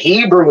ain't my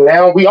Hebrew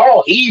now. We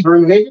all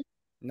Hebrew, nigga.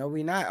 No,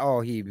 we not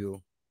all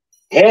Hebrew.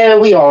 Yeah,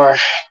 we are.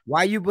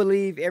 Why you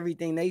believe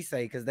everything they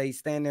say? Because they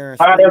stand there and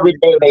Not speak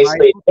everything the they say.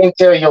 Bible? Can't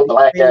tell your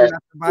black Say ass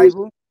not the you was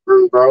Bible?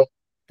 Hebrew, bro.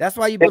 That's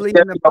why you Can't believe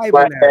tell in the your Bible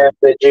black now. ass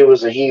that you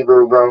was a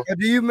Hebrew, bro. So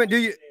do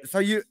you? So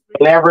you?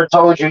 Never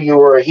told you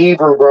were a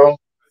Hebrew, bro.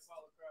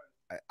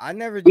 I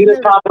never. We You the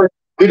never. copper.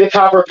 We the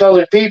copper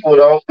colored people,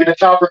 though. We the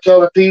copper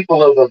colored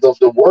people of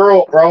the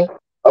world, bro.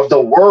 Of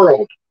the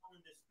world.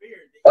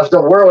 Of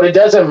the world. It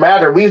doesn't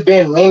matter. We've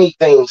been many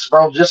things,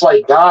 bro. Just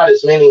like God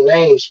is many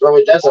names, bro.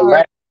 It doesn't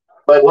matter.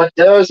 But what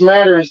does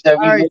matter is that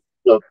we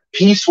live a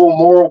peaceful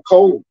moral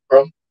code,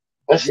 bro.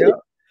 That's it.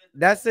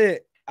 That's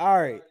it.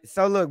 All right.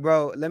 So look,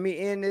 bro. Let me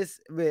end this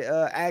with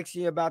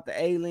asking you about the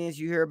aliens.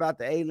 You hear about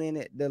the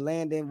alien, the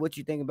landing? What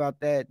you think about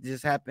that?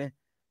 Just happened.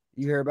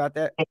 You hear about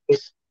that?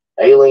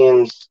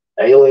 Aliens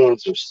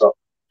or something.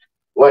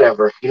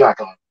 Whatever. You're not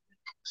gonna.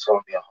 It's gonna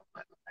be a whole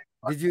other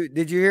thing.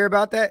 Did you hear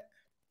about that?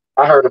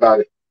 I heard about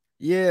it.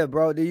 Yeah,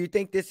 bro. Do you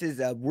think this is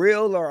a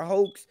real or a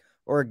hoax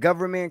or a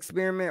government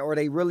experiment, or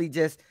they really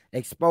just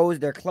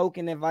exposed their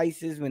cloaking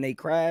devices when they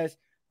crashed?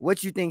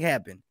 What you think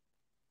happened?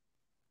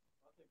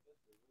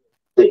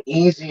 The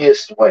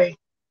easiest way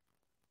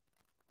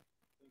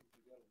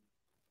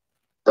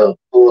to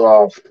pull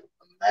off a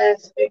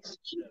mass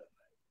execution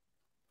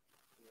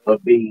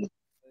would be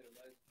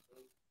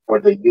for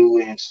the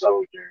UN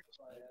soldiers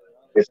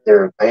with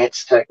their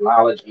advanced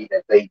technology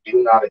that they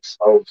do not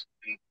expose to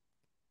people,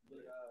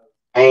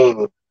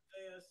 aim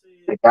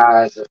the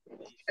guys of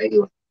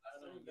alien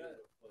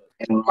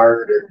and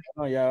murder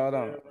Oh, yeah, hold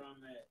on.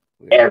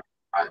 everybody.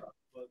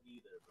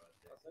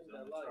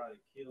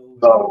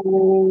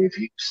 So if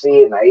you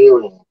see an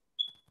alien,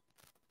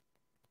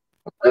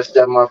 unless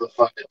that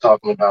motherfucker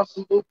talking about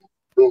some boo,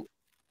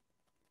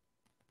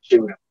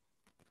 shoot him.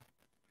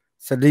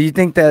 So do you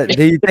think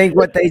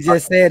what they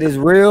just said is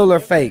real or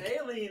fake?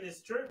 Alien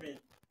is tripping.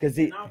 Because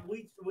he.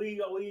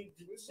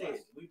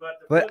 Shit,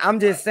 But I'm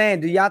just saying,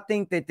 do y'all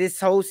think that this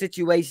whole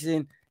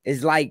situation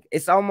is like,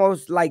 it's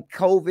almost like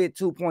COVID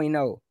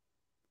 2.0?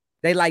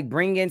 They like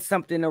bringing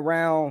something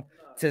around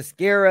to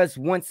scare us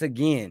once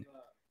again.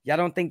 Y'all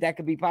don't think that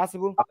could be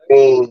possible? I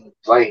mean,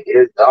 like,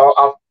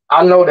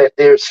 I know that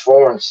there's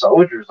foreign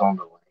soldiers on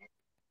the way.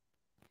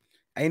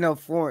 Ain't no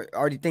foreign.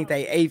 Or do you think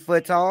they 8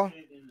 foot tall?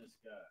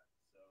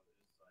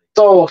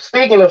 So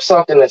speaking of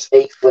something that's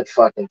 8 foot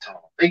fucking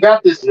tall, they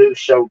got this new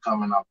show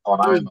coming up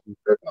called I Am a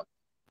Rudolph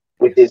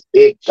with this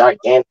big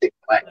gigantic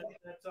black man.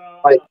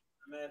 Like,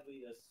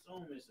 automatically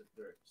assume it's a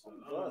threat. So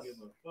I don't give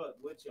a fuck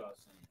what y'all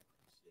saying.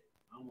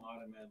 I'm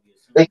automatically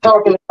assuming. they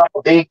talking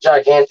about big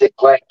gigantic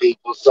black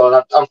people,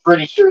 so I'm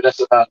pretty sure that's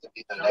about to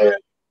be the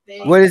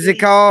narrative. What is it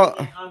called?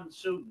 I'm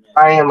shooting.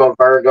 I Am a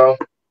Virgo.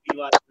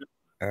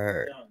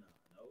 Alright.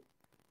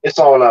 It's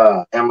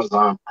on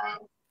Amazon Prime.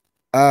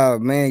 Oh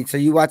man, so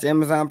you watch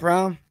Amazon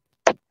Prime?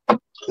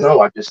 No,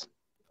 I just.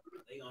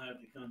 They gonna have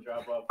to come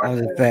drop off. I'm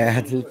just saying,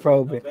 I just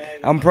probing.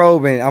 I'm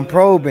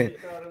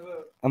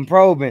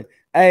probing.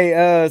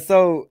 Hey,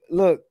 so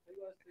look,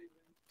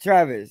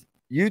 Travis,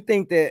 you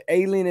think that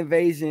alien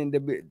invasion?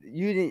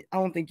 You didn't. I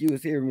don't think you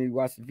was hearing me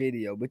watch the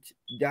video, but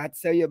did I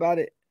tell you about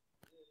it?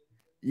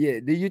 Yeah.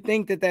 Do you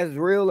think that that's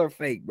real or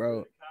fake,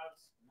 bro?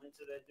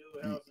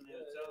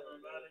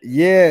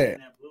 Yeah.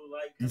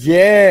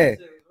 Yeah.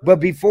 But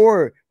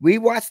before we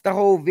watched the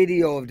whole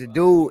video of the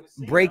dude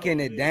breaking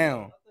it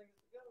down.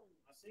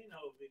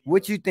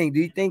 What you think?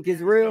 Do you think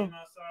it's real?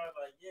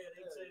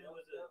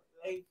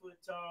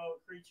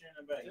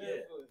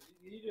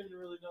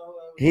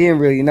 He didn't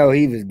really know.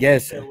 He was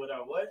guessing.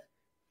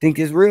 Think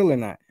it's real or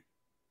not?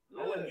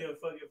 I wouldn't give a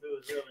fuck if it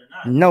was real or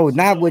not. No,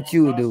 not what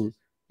you would do.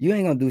 You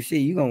ain't gonna do shit.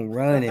 You gonna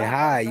run and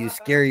hide, you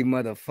scary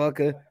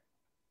motherfucker.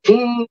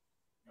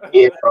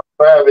 Yeah, bro,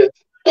 Travis.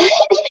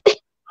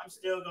 I'm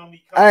still gonna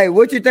be. Hey,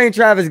 what you think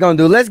Travis gonna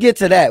do? Let's get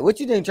to that. What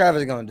you think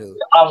Travis gonna do?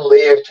 I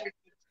lived.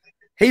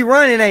 He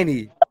running, ain't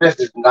he? This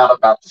is not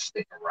about to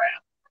stick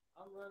around.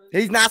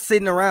 He's not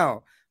sitting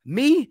around.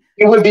 Me?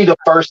 He would be the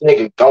first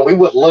nigga go. We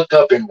would look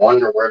up and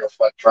wonder where the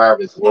fuck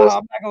Travis was. No,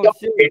 I'm not gonna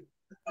shoot.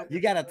 You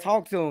gotta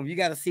talk to him. You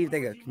gotta see if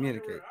they can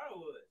communicate. I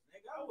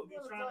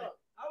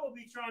would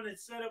be trying to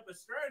set up a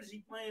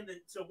strategy plan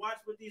to watch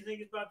what these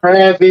niggas about to do.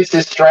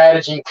 Travis's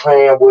strategy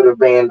plan would have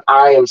been,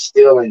 I am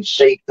still in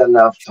shape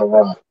enough to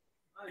run.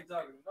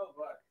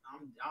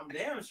 I'm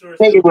damn sure. I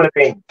think it would have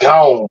been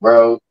gone,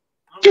 bro.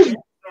 I'm damn sure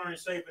in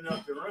shape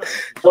enough to run.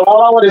 So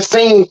all I would have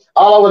seen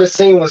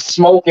was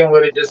smoking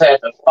would have just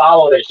had to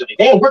follow that shit.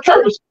 Damn, we're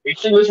Travis. We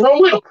should let's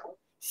run with him.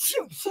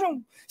 Shoot.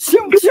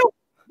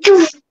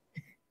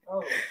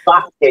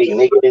 Okay,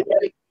 nigga.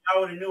 I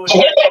would have knew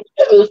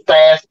it was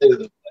fast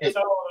as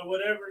or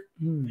whatever.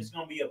 It's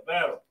gonna be a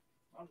battle.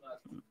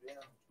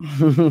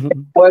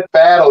 What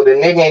battle? The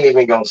nigga ain't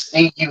even gonna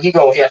see you. He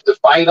gonna have to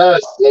fight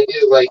us,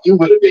 nigga. Like you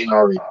would have been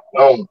already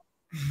known.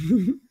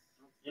 And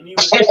he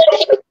was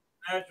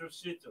natural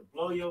shit to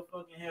blow your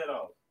fucking head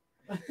off.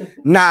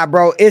 Nah,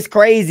 bro, it's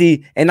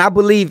crazy. And I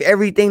believe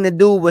everything the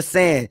dude was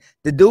saying.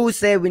 The dude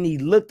said when he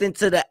looked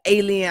into the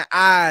alien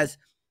eyes,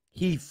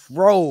 he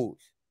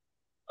froze.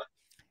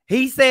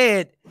 He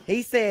said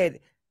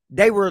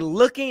they were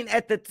looking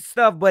at the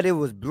stuff, but it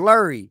was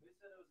blurry.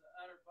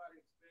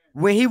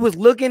 When he was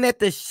looking at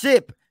the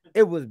ship,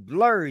 it was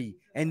blurry.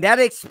 And that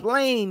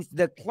explains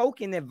the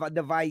cloaking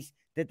device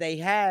that they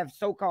have,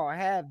 so-called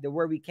have, to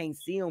where we can't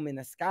see them in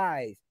the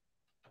skies.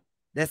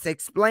 That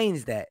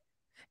explains that.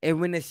 And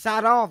when it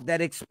shot off,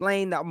 that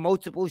explained the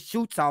multiple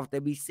shoots off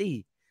that we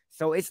see.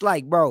 So it's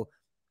like, bro,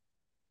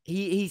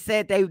 he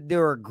said they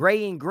were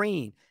gray and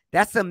green.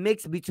 That's a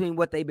mix between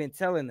what they've been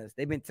telling us.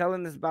 They've been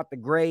telling us about the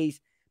grays,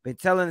 been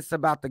telling us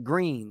about the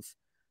greens.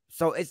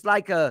 So it's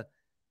like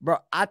bro,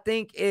 I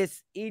think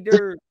it's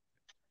either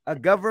a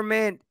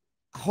government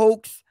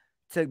hoax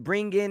to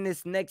bring in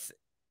this next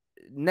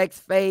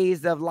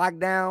phase of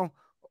lockdown,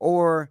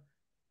 or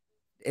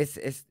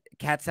it's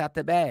cats out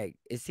the bag.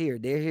 It's here.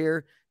 They're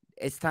here.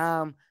 It's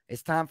time.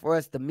 It's time for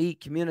us to meet,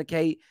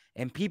 communicate,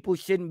 and people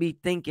shouldn't be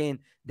thinking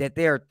that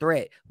they're a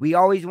threat. We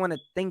always want to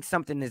think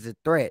something is a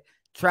threat.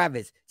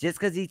 Travis, just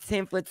because he's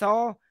 10 foot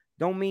tall,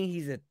 don't mean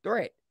he's a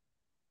threat.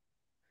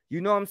 You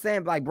know what I'm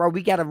saying? Like, bro,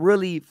 we got to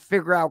really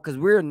figure out, because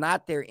we're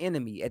not their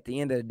enemy at the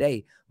end of the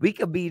day. We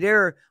could be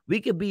their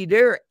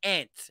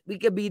ants. We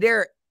could be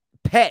their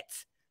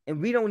pets,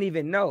 and we don't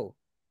even know.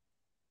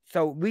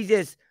 So we've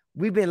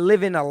been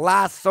living a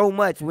lie so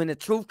much. When the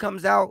truth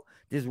comes out,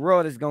 this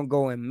world is going to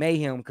go in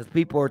mayhem, because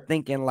people are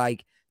thinking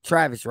like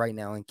Travis right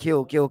now and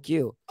kill.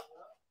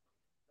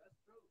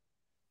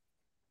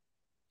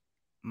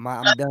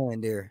 I'm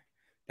done there.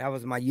 That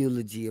was my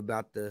eulogy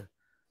about the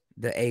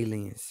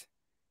aliens.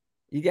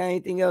 You got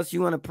anything else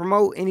you want to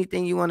promote?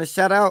 Anything you want to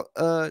shout out,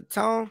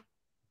 Tom?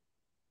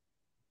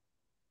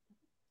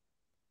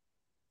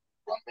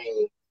 I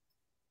mean,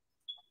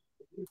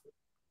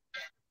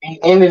 he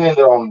ended it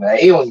on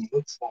the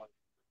aliens.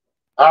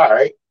 All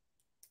right.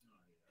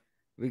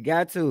 We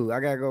got to. I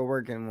got to go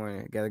work in the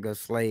morning. Got to go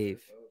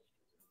slave.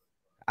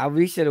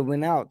 We should have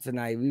went out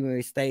tonight.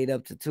 We stayed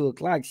up to 2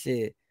 o'clock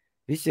shit.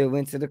 We should have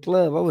went to the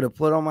club. I would have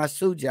put on my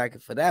suit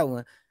jacket for that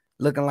one.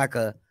 Looking like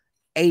a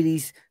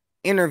 80s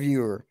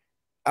interviewer.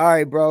 All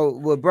right, bro.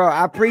 Well, bro,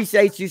 I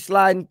appreciate you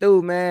sliding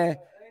through, man.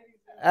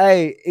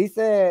 Hey, he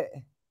said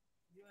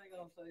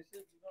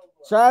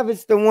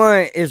Travis the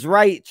one is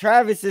right.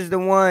 Travis is the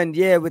one,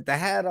 yeah, with the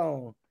hat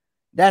on.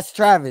 That's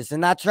Travis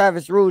and not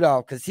Travis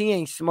Rudolph, because he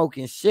ain't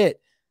smoking shit.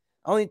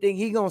 Only thing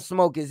he gonna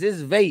smoke is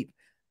his vape.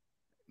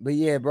 But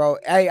yeah, bro.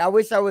 Hey, I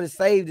wish I would have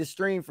saved the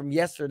stream from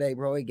yesterday,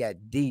 bro. It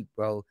got deep,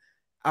 bro.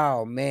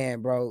 Oh,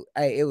 man, bro.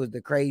 Hey, it was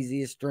the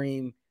craziest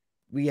stream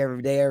they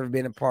ever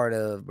been a part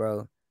of,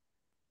 bro.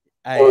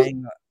 I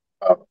ain't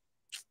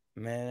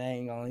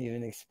gonna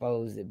even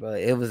expose it, bro.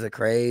 It was a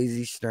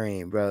crazy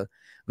stream, bro.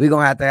 We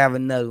gonna have to have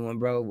another one,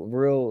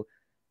 bro.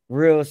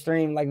 Real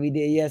stream like we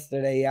did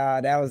yesterday,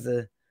 y'all. That was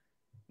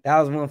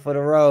one for the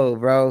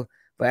road, bro.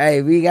 But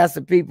hey, we got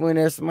some people in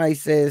there. Somebody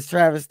says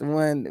Travis the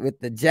one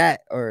with the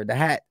jet or the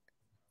hat.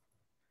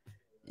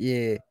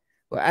 Yeah.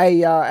 Well, hey,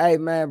 y'all. Hey,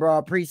 man, bro. I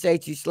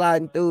appreciate you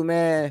sliding through,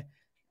 man.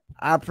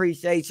 I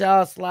appreciate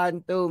y'all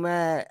sliding through,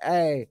 man.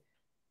 Hey.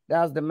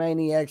 That was the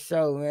Maniac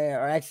show, man.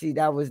 Or actually,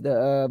 that was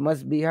the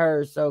Must Be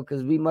Heard show,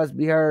 because we Must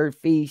Be Heard,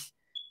 Feesh,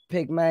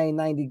 Pick Main,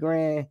 90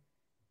 grand.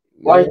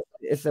 Yeah,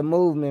 it's a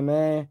movement,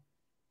 man.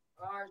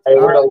 Hey,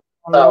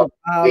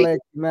 I'll let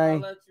you,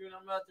 man. All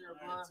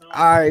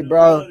right,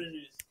 bro.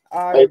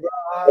 All right, bro.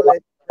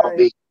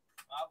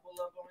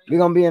 We're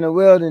going to be in the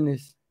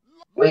wilderness.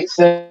 Coming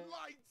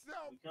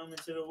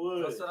to the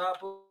woods.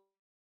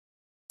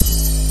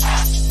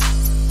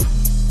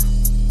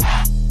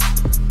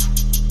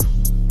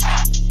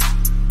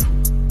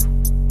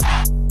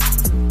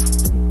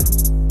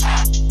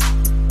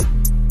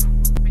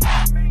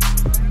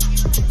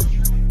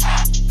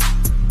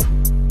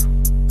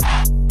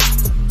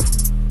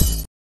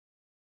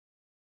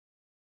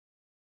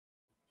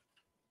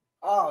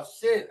 Oh,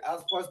 shit. I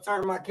was supposed to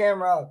turn my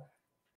camera off.